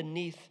that are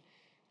beneath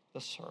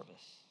the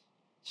surface.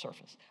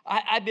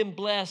 I've been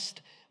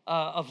blessed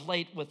of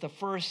late with the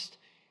first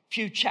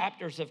few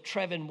chapters of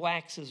Trevin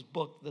Wax's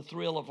book, The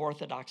Thrill of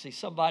Orthodoxy.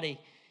 Somebody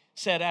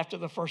said after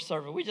the first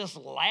service, we just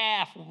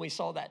laughed when we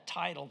saw that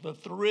title, The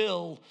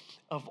Thrill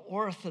of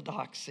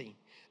Orthodoxy.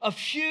 A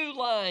few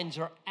lines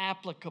are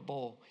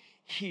applicable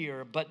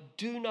here, but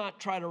do not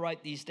try to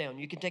write these down.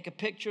 You can take a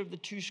picture of the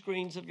 2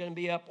 screens that are going to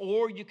be up,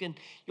 or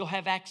you'll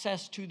have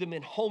access to them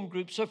in home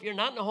group. So if you're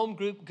not in a home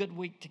group, good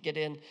week to get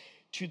in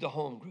to the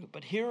home group.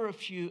 But here are a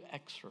few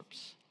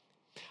excerpts.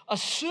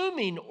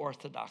 Assuming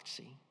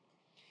orthodoxy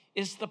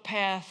is the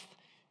path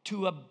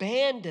to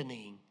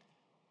abandoning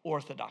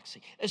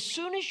orthodoxy. As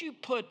soon as you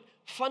put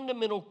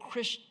fundamental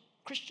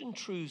Christian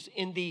truths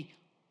in the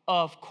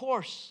of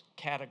course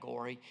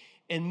category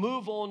and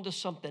move on to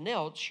something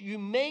else, you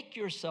make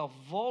yourself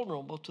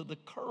vulnerable to the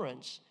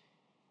currents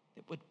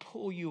that would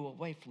pull you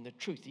away from the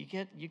truth.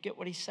 You get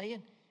what he's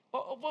saying?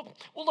 Well,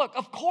 look,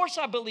 of course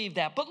I believe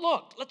that. But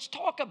look, let's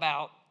talk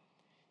about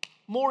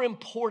more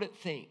important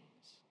things.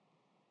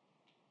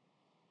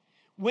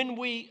 When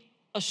we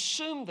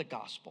assume the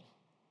gospel,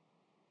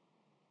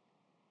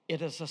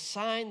 it is a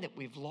sign that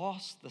we've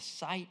lost the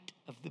sight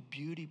of the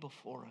beauty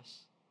before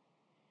us.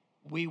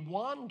 We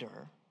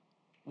wander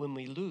when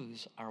we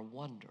lose our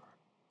wonder.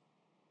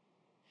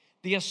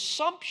 The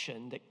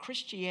assumption that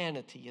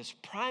Christianity is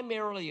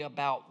primarily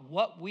about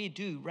what we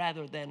do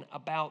rather than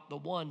about the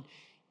one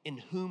in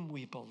whom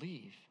we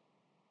believe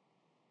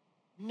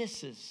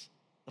misses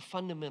the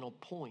fundamental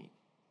point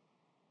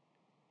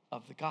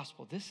of the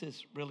gospel. This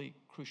is really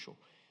crucial.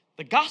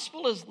 The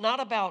gospel is not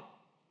about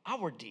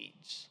our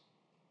deeds,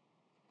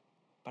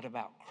 but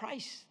about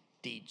Christ's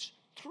deeds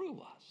through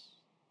us.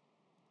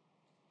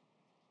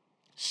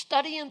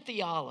 Studying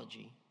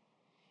theology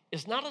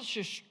is not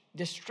a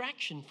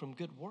distraction from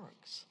good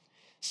works.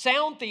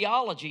 Sound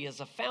theology is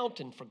a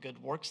fountain for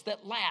good works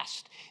that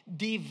last.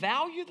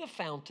 Devalue the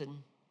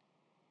fountain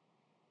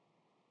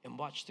and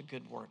watch the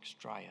good works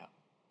dry up.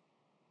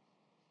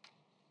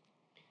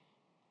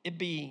 It'd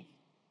be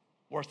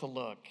worth a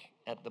look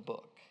at the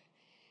book.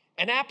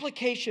 An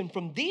application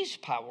from these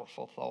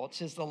powerful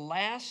thoughts is the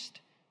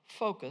last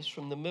focus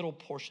from the middle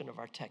portion of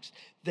our text.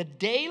 The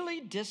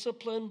daily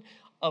discipline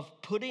of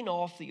putting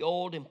off the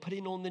old and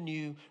putting on the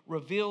new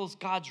reveals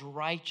God's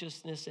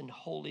righteousness and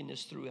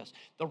holiness through us.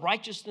 The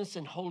righteousness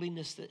and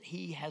holiness that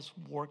he has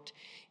worked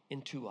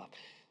into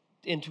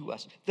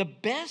us. The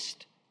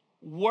best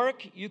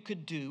work you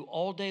could do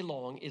all day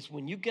long is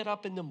when you get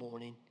up in the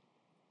morning,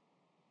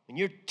 when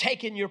you're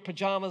taking your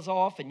pajamas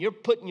off and you're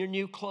putting your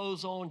new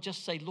clothes on,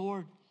 just say,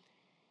 Lord,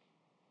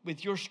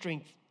 with your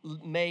strength,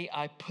 may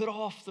I put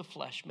off the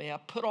flesh, may I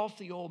put off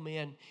the old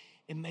man,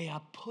 and may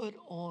I put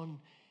on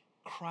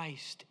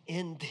Christ,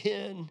 and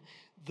then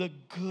the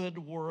good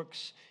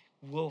works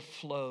will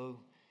flow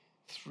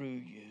through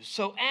you.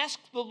 So ask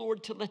the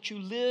Lord to let you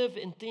live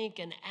and think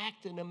and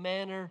act in a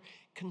manner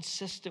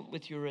consistent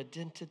with your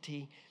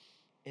identity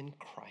in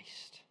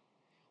Christ.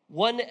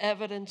 One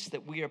evidence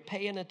that we are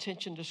paying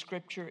attention to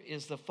Scripture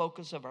is the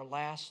focus of our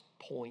last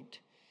point.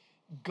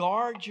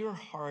 Guard your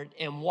heart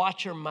and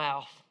watch your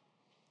mouth.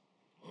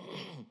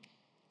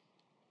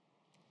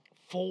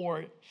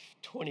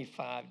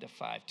 4:25 to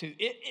 5:2.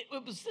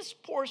 It was this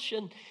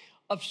portion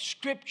of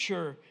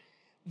Scripture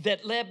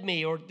that led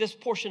me, or this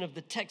portion of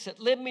the text that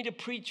led me to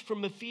preach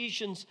from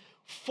Ephesians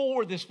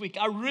 4 this week.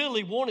 I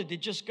really wanted to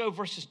just go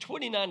verses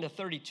 29 to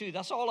 32.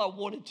 That's all I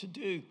wanted to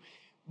do,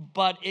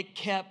 but it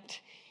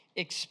kept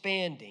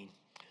expanding.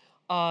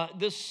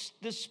 The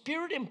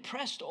Spirit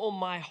impressed on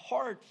my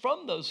heart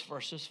from those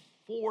verses,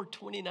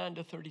 4:29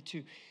 to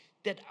 32,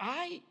 that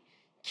I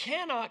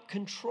cannot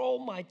control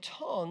my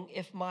tongue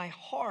if my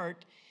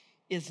heart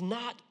is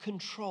not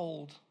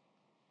controlled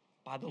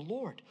by the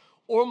Lord.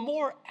 Or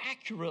more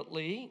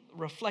accurately,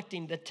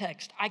 reflecting the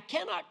text, I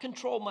cannot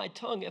control my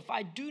tongue if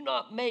I do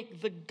not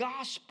make the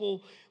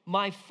gospel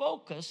my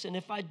focus and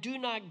if I do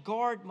not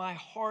guard my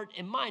heart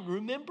and mind.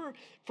 Remember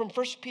from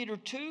 1 Peter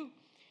 2,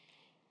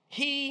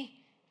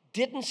 he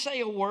didn't say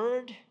a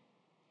word.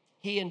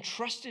 He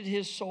entrusted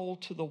his soul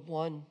to the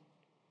one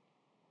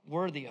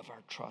worthy of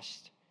our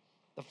trust,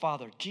 the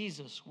Father.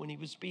 Jesus, when he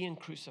was being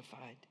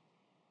crucified,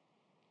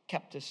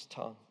 kept his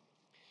tongue.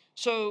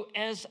 So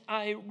as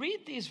I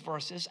read these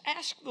verses,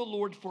 ask the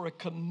Lord for a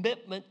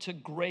commitment to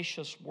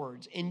gracious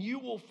words, and you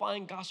will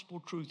find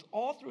gospel truth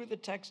all through the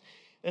text,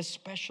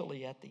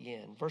 especially at the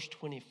end. Verse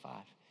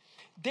 25.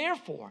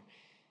 Therefore,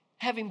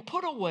 having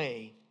put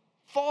away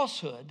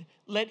falsehood,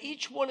 let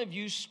each one of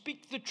you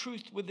speak the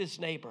truth with his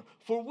neighbor,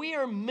 for we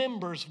are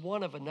members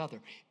one of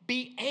another.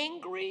 Be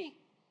angry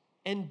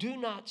and do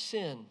not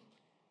sin.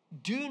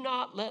 Do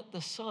not let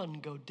the sun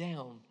go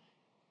down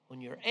on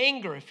your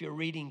anger. If you're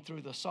reading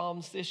through the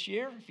Psalms this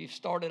year, if you've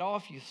started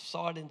off, you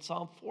saw it in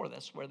Psalm 4.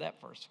 That's where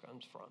that verse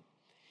comes from.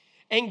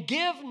 And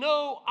give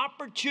no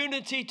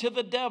opportunity to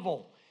the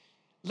devil.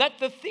 Let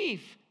the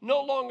thief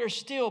no longer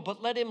steal,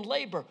 but let him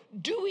labor,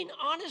 doing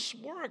honest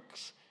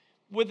works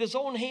with his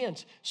own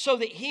hands, so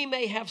that he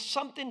may have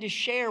something to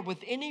share with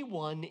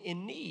anyone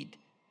in need.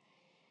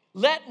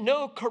 Let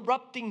no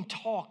corrupting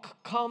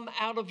talk come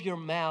out of your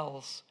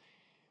mouths,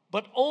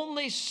 but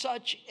only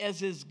such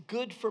as is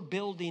good for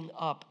building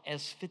up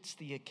as fits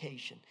the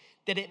occasion,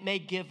 that it may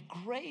give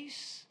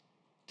grace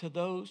to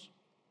those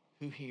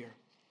who hear.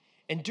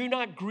 And do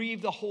not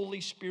grieve the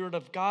Holy Spirit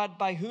of God,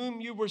 by whom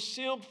you were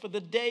sealed for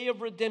the day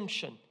of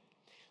redemption.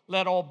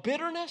 Let all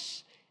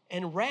bitterness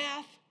and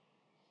wrath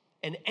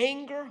and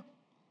anger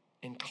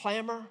and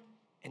clamor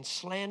and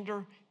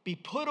slander be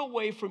put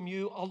away from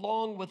you,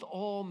 along with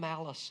all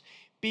malice.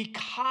 Be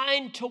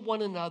kind to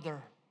one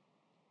another,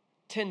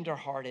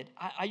 tenderhearted.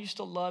 I used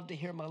to love to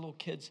hear my little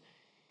kids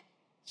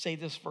say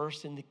this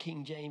verse in the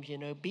King James,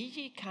 be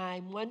ye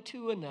kind one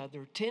to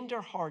another,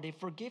 tenderhearted,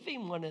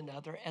 forgiving one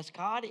another, as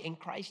God in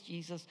Christ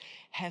Jesus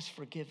has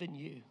forgiven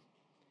you.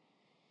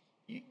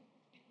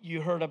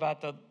 You heard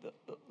about the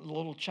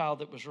little child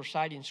that was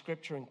reciting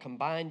scripture and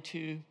combined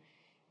two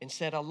and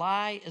said, a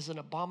lie is an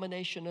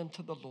abomination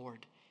unto the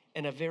Lord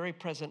and a very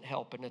present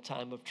help in a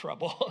time of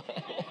trouble.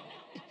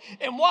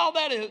 And while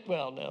that is,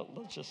 well, now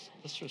let's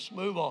just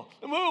move on.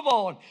 Move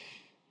on.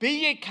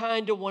 Be ye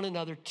kind to one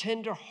another,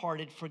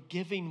 tender-hearted,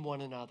 forgiving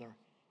one another,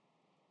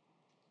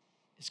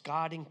 as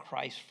God in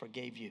Christ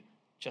forgave you.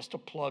 Just a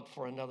plug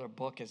for another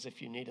book, as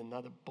if you need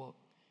another book.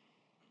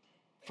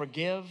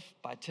 Forgive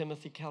by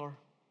Timothy Keller.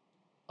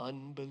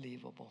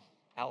 Unbelievable.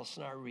 Alice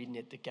and I are reading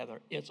it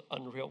together. It's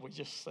unreal. We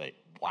just say,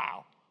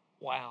 wow,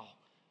 wow,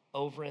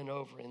 over and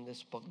over in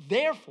this book.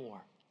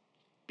 Therefore,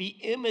 be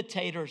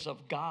imitators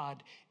of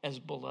God as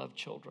beloved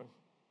children,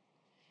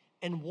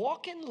 and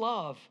walk in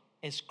love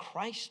as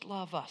Christ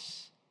loved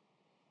us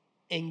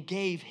and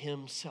gave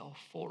himself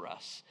for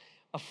us,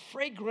 a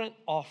fragrant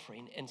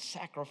offering and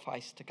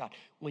sacrifice to God.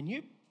 When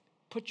you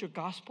put your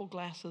gospel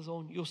glasses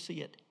on, you'll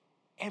see it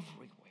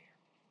everywhere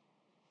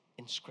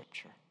in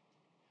Scripture.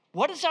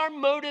 What is our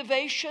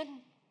motivation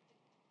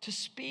to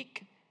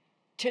speak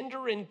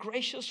tender and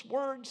gracious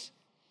words?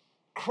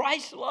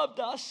 Christ loved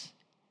us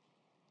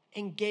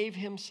and gave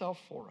himself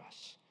for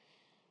us.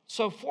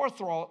 So 4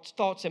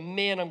 thoughts, and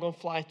man, I'm going to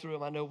fly through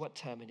them. I know what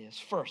time it is.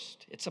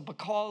 First, it's a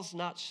because,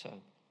 not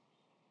so.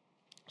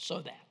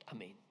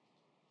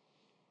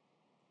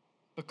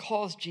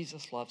 Because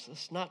Jesus loves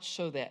us, not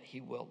so that he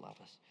will love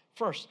us.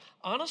 First,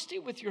 honesty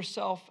with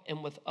yourself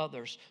and with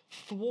others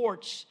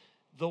thwarts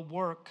the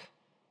work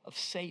of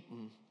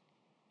Satan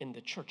in the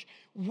church.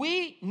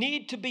 We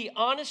need to be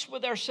honest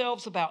with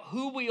ourselves about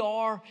who we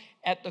are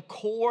at the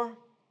core.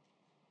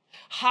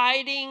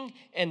 Hiding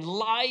and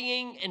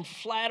lying and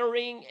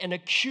flattering and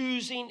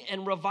accusing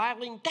and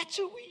reviling, that's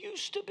who we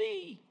used to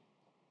be.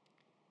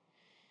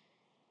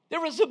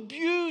 There is a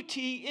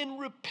beauty in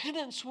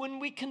repentance when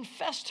we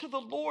confess to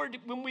the Lord,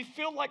 when we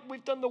feel like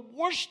we've done the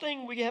worst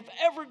thing we have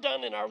ever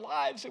done in our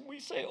lives, and we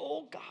say,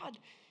 oh God,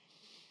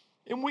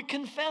 and we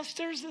confess.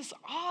 There's this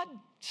odd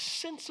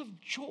sense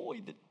of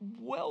joy that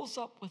wells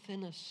up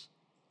within us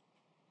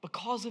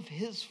because of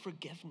his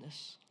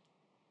forgiveness.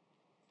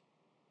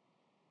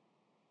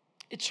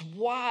 It's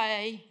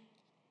why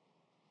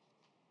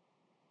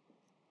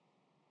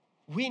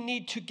we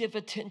need to give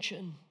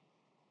attention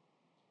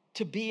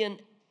to being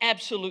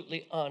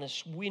absolutely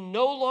honest. We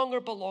no longer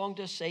belong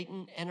to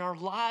Satan, and our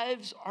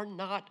lives are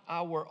not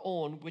our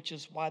own, which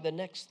is why the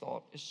next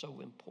thought is so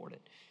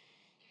important.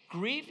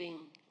 Grieving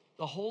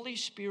the Holy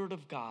Spirit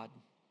of God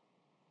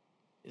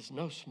is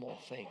no small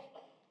thing.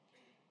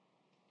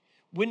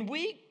 When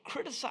we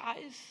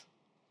criticize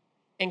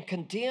and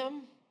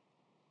condemn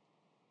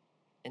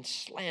and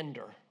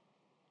slander,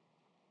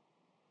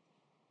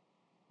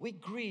 we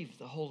grieve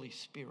the Holy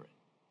Spirit.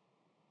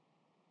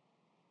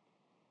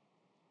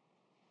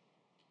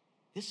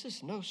 This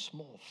is no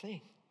small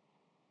thing.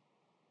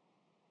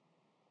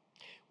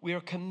 We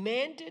are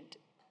commanded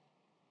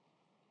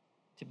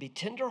to be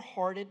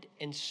tenderhearted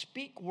and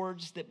speak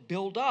words that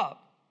build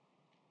up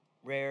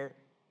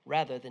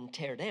rather than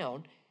tear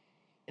down.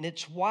 And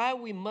it's why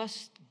we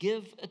must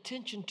give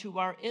attention to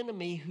our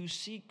enemy who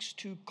seeks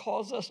to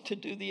cause us to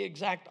do the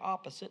exact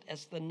opposite,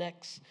 as the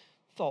next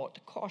thought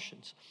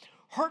cautions.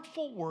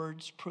 Hurtful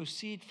words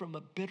proceed from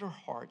a bitter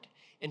heart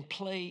and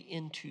play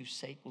into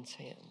Satan's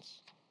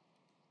hands.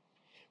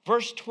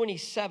 Verse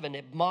 27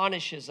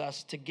 admonishes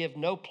us to give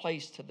no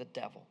place to the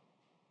devil.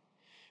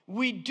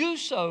 We do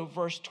so,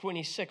 verse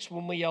 26,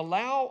 when we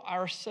allow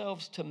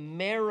ourselves to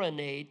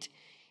marinate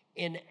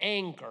in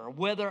anger,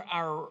 whether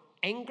our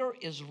anger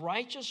is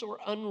righteous or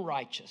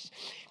unrighteous.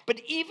 But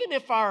even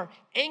if our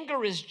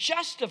anger is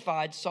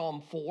justified,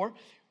 Psalm 4,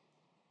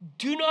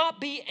 do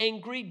not be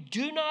angry,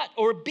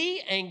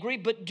 be angry,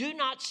 but do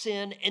not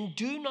sin, and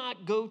do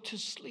not go to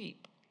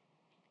sleep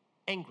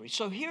angry.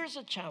 So here's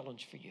a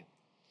challenge for you.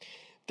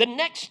 The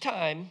next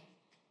time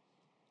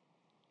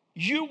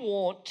you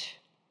want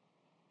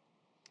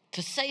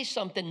to say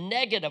something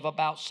negative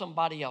about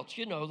somebody else,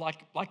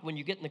 like when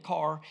you get in the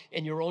car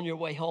and you're on your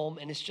way home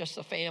and it's just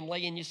a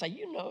family and you say,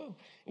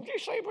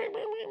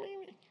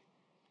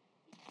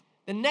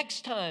 the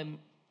next time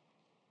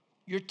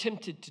you're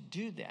tempted to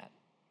do that,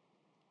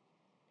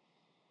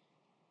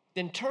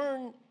 then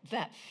turn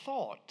that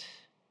thought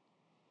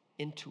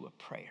into a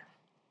prayer.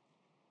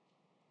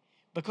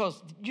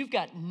 Because you've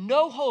got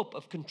no hope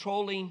of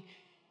controlling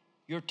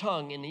your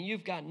tongue, and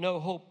you've got no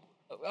hope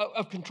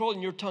of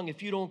controlling your tongue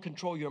if you don't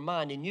control your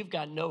mind, and you've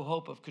got no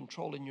hope of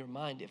controlling your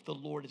mind if the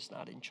Lord is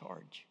not in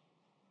charge.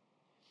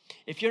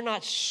 If you're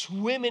not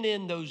swimming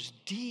in those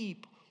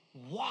deep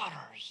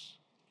waters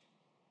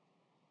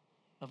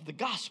of the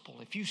gospel,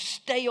 if you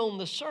stay on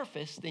the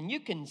surface, then you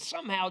can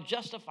somehow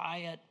justify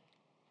it.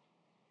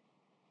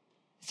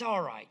 It's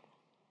all right.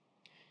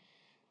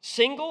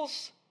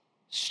 Singles,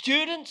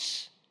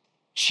 students,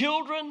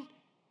 children,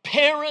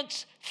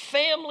 parents,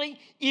 family,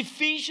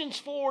 Ephesians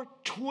 4,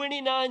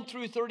 29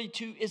 through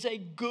 32 is a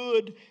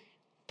good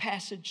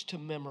passage to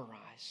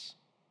memorize.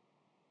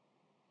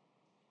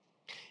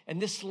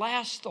 And this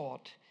last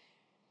thought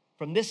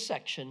from this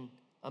section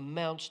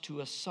amounts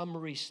to a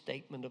summary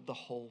statement of the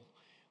whole.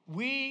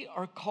 We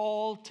are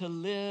called to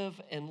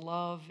live and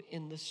love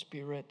in the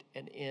Spirit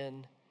and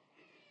in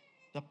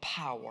the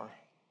power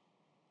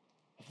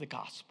of the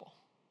gospel.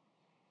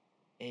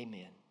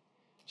 Amen.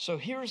 So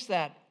here's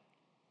that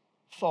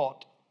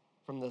thought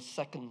from the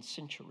 2nd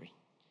century.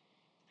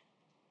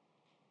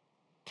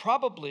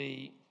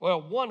 Probably,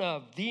 one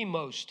of the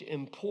most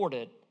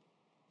important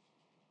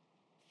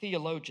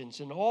theologians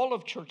in all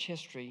of church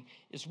history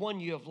is one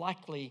you have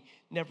likely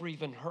never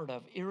even heard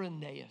of.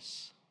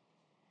 Irenaeus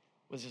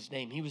was his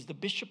name. He was the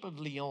Bishop of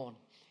Lyon,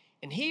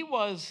 and he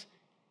was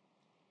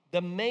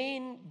the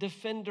main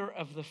defender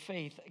of the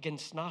faith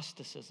against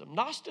Gnosticism.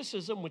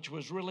 Gnosticism, which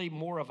was really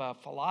more of a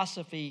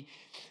philosophy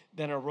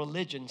than a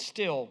religion,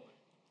 still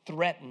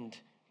threatened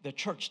the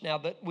church. Now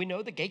that we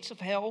know the gates of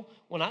hell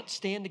will not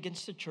stand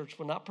against the church,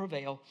 will not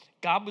prevail.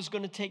 God was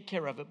going to take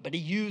care of it, but he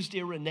used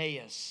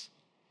Irenaeus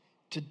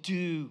to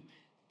do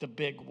the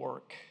big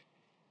work.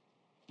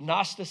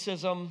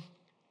 Gnosticism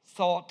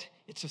thought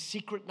it's a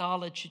secret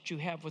knowledge that you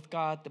have with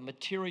God. The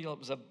material,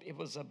 it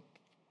was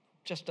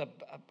just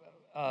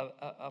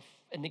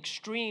an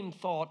extreme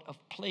thought of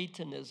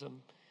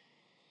Platonism,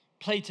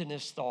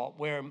 Platonist thought,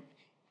 where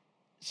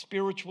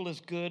spiritual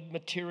is good,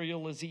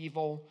 material is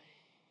evil,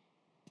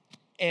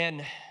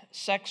 and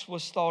sex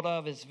was thought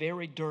of as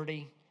very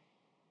dirty.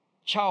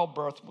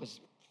 Childbirth was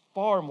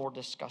far more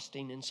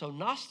disgusting. And so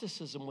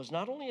Gnosticism was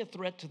not only a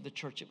threat to the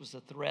church, it was a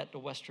threat to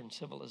Western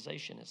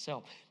civilization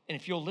itself. And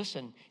if you'll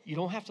listen, you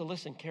don't have to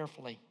listen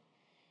carefully.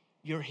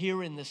 You're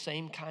hearing the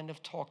same kind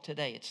of talk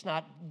today. It's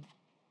not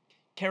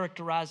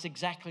characterized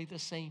exactly the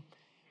same,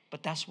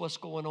 but that's what's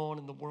going on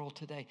in the world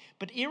today.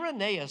 But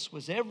Irenaeus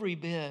was every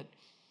bit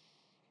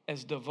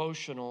as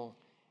devotional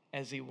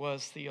as he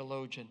was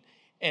theologian.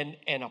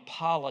 an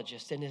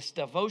apologist, and his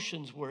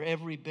devotions were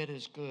every bit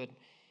as good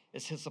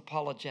as his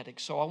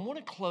apologetics. So I want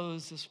to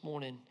close this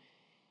morning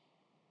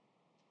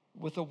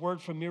with a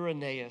word from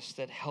Irenaeus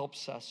that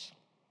helps us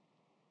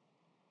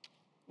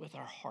with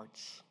our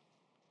hearts.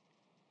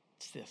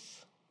 It's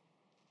this.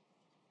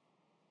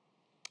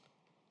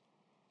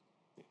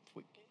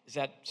 Is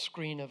that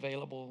screen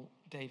available,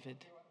 David?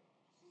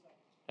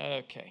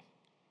 Okay.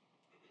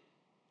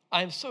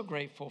 I'm so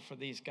grateful for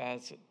these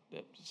guys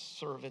that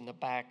serve in the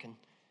back, and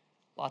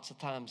lots of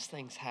times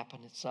things happen.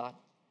 It's not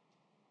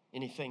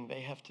anything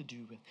they have to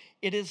do with.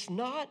 It is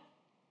not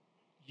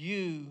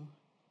you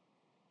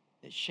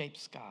that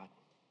shapes God.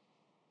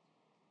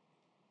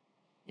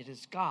 It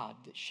is God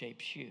that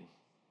shapes you.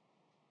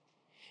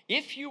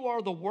 If you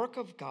are the work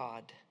of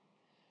God,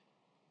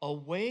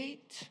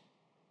 await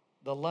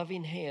the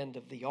loving hand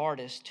of the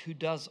artist who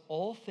does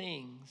all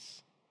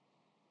things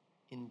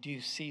in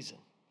due season.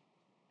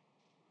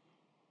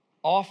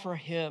 Offer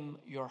him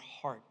your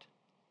heart,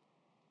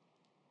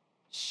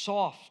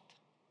 soft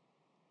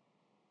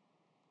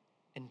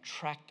and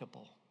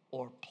tractable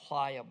or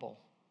pliable,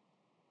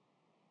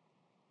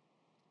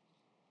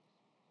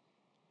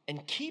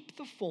 and keep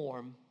the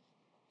form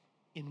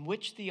in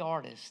which the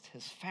artist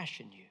has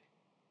fashioned you.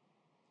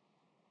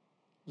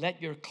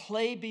 Let your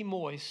clay be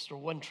moist, or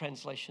one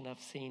translation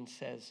I've seen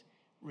says,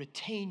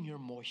 retain your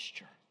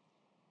moisture,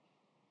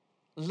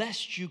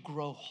 lest you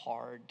grow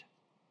hard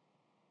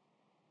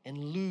and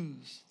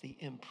lose the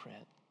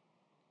imprint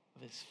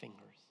of his fingers.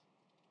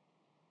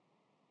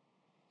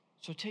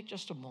 So take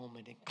just a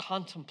moment and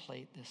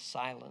contemplate this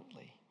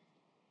silently,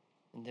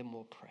 and then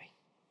we'll pray.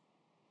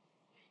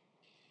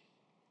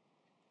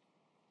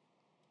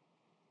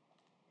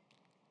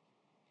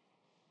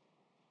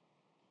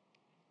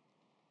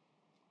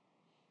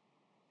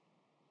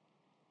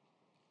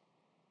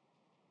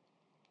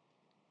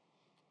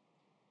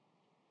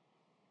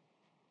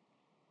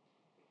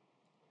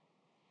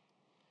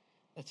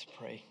 Let's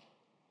pray.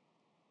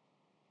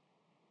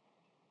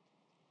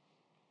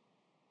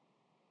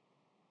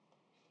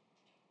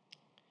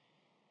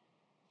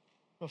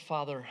 Well,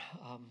 Father,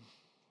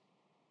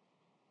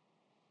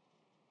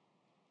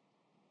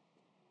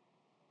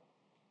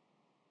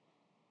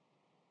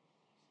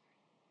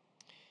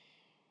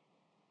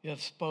 you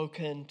have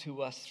spoken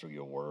to us through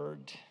your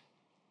word.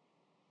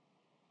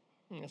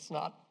 And it's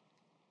not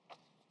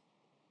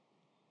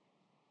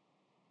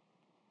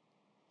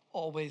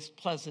always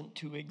pleasant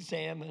to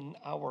examine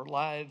our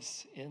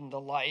lives in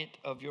the light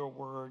of your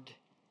word.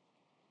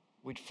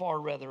 We'd far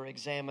rather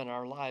examine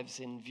our lives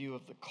in view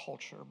of the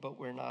culture, but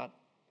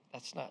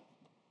that's not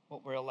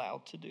what we're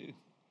allowed to do.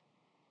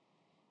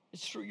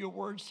 It's through your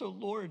word, so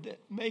Lord, that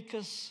make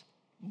us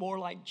more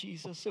like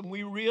Jesus, and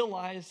we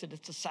realize that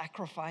it's a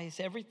sacrifice.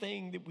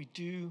 Everything that we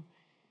do,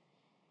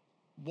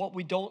 what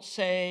we don't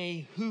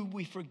say, who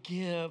we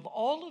forgive,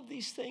 all of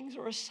these things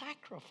are a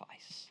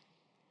sacrifice.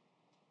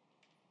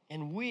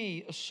 And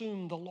we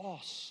assume the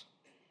loss.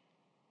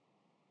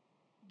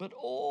 But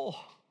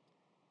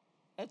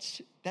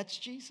that's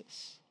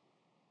Jesus.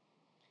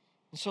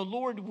 And so,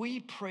 Lord, we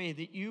pray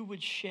that you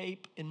would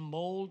shape and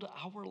mold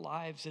our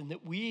lives, and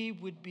that we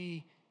would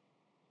be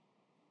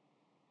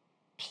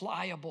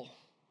pliable,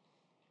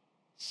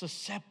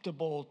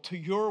 susceptible to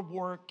your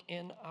work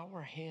in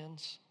our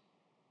hands,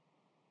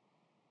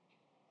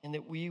 and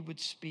that we would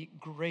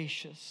speak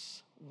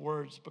gracious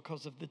words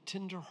because of the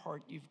tender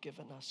heart you've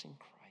given us in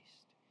Christ,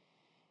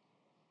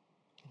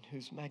 in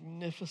whose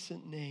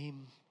magnificent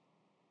name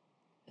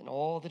and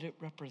all that it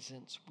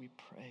represents we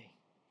pray.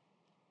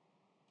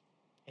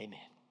 Amen.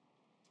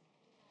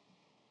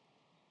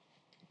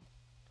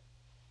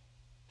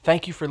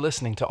 Thank you for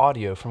listening to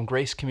audio from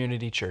Grace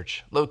Community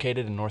Church,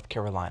 located in North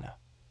Carolina.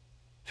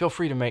 Feel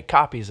free to make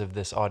copies of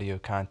this audio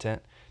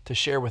content to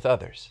share with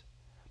others,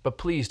 but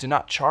please do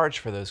not charge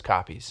for those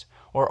copies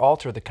or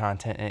alter the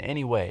content in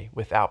any way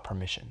without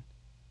permission.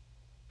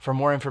 For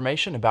more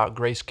information about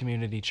Grace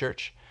Community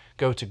Church,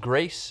 go to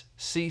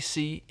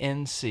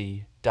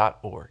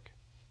graceccnc.org.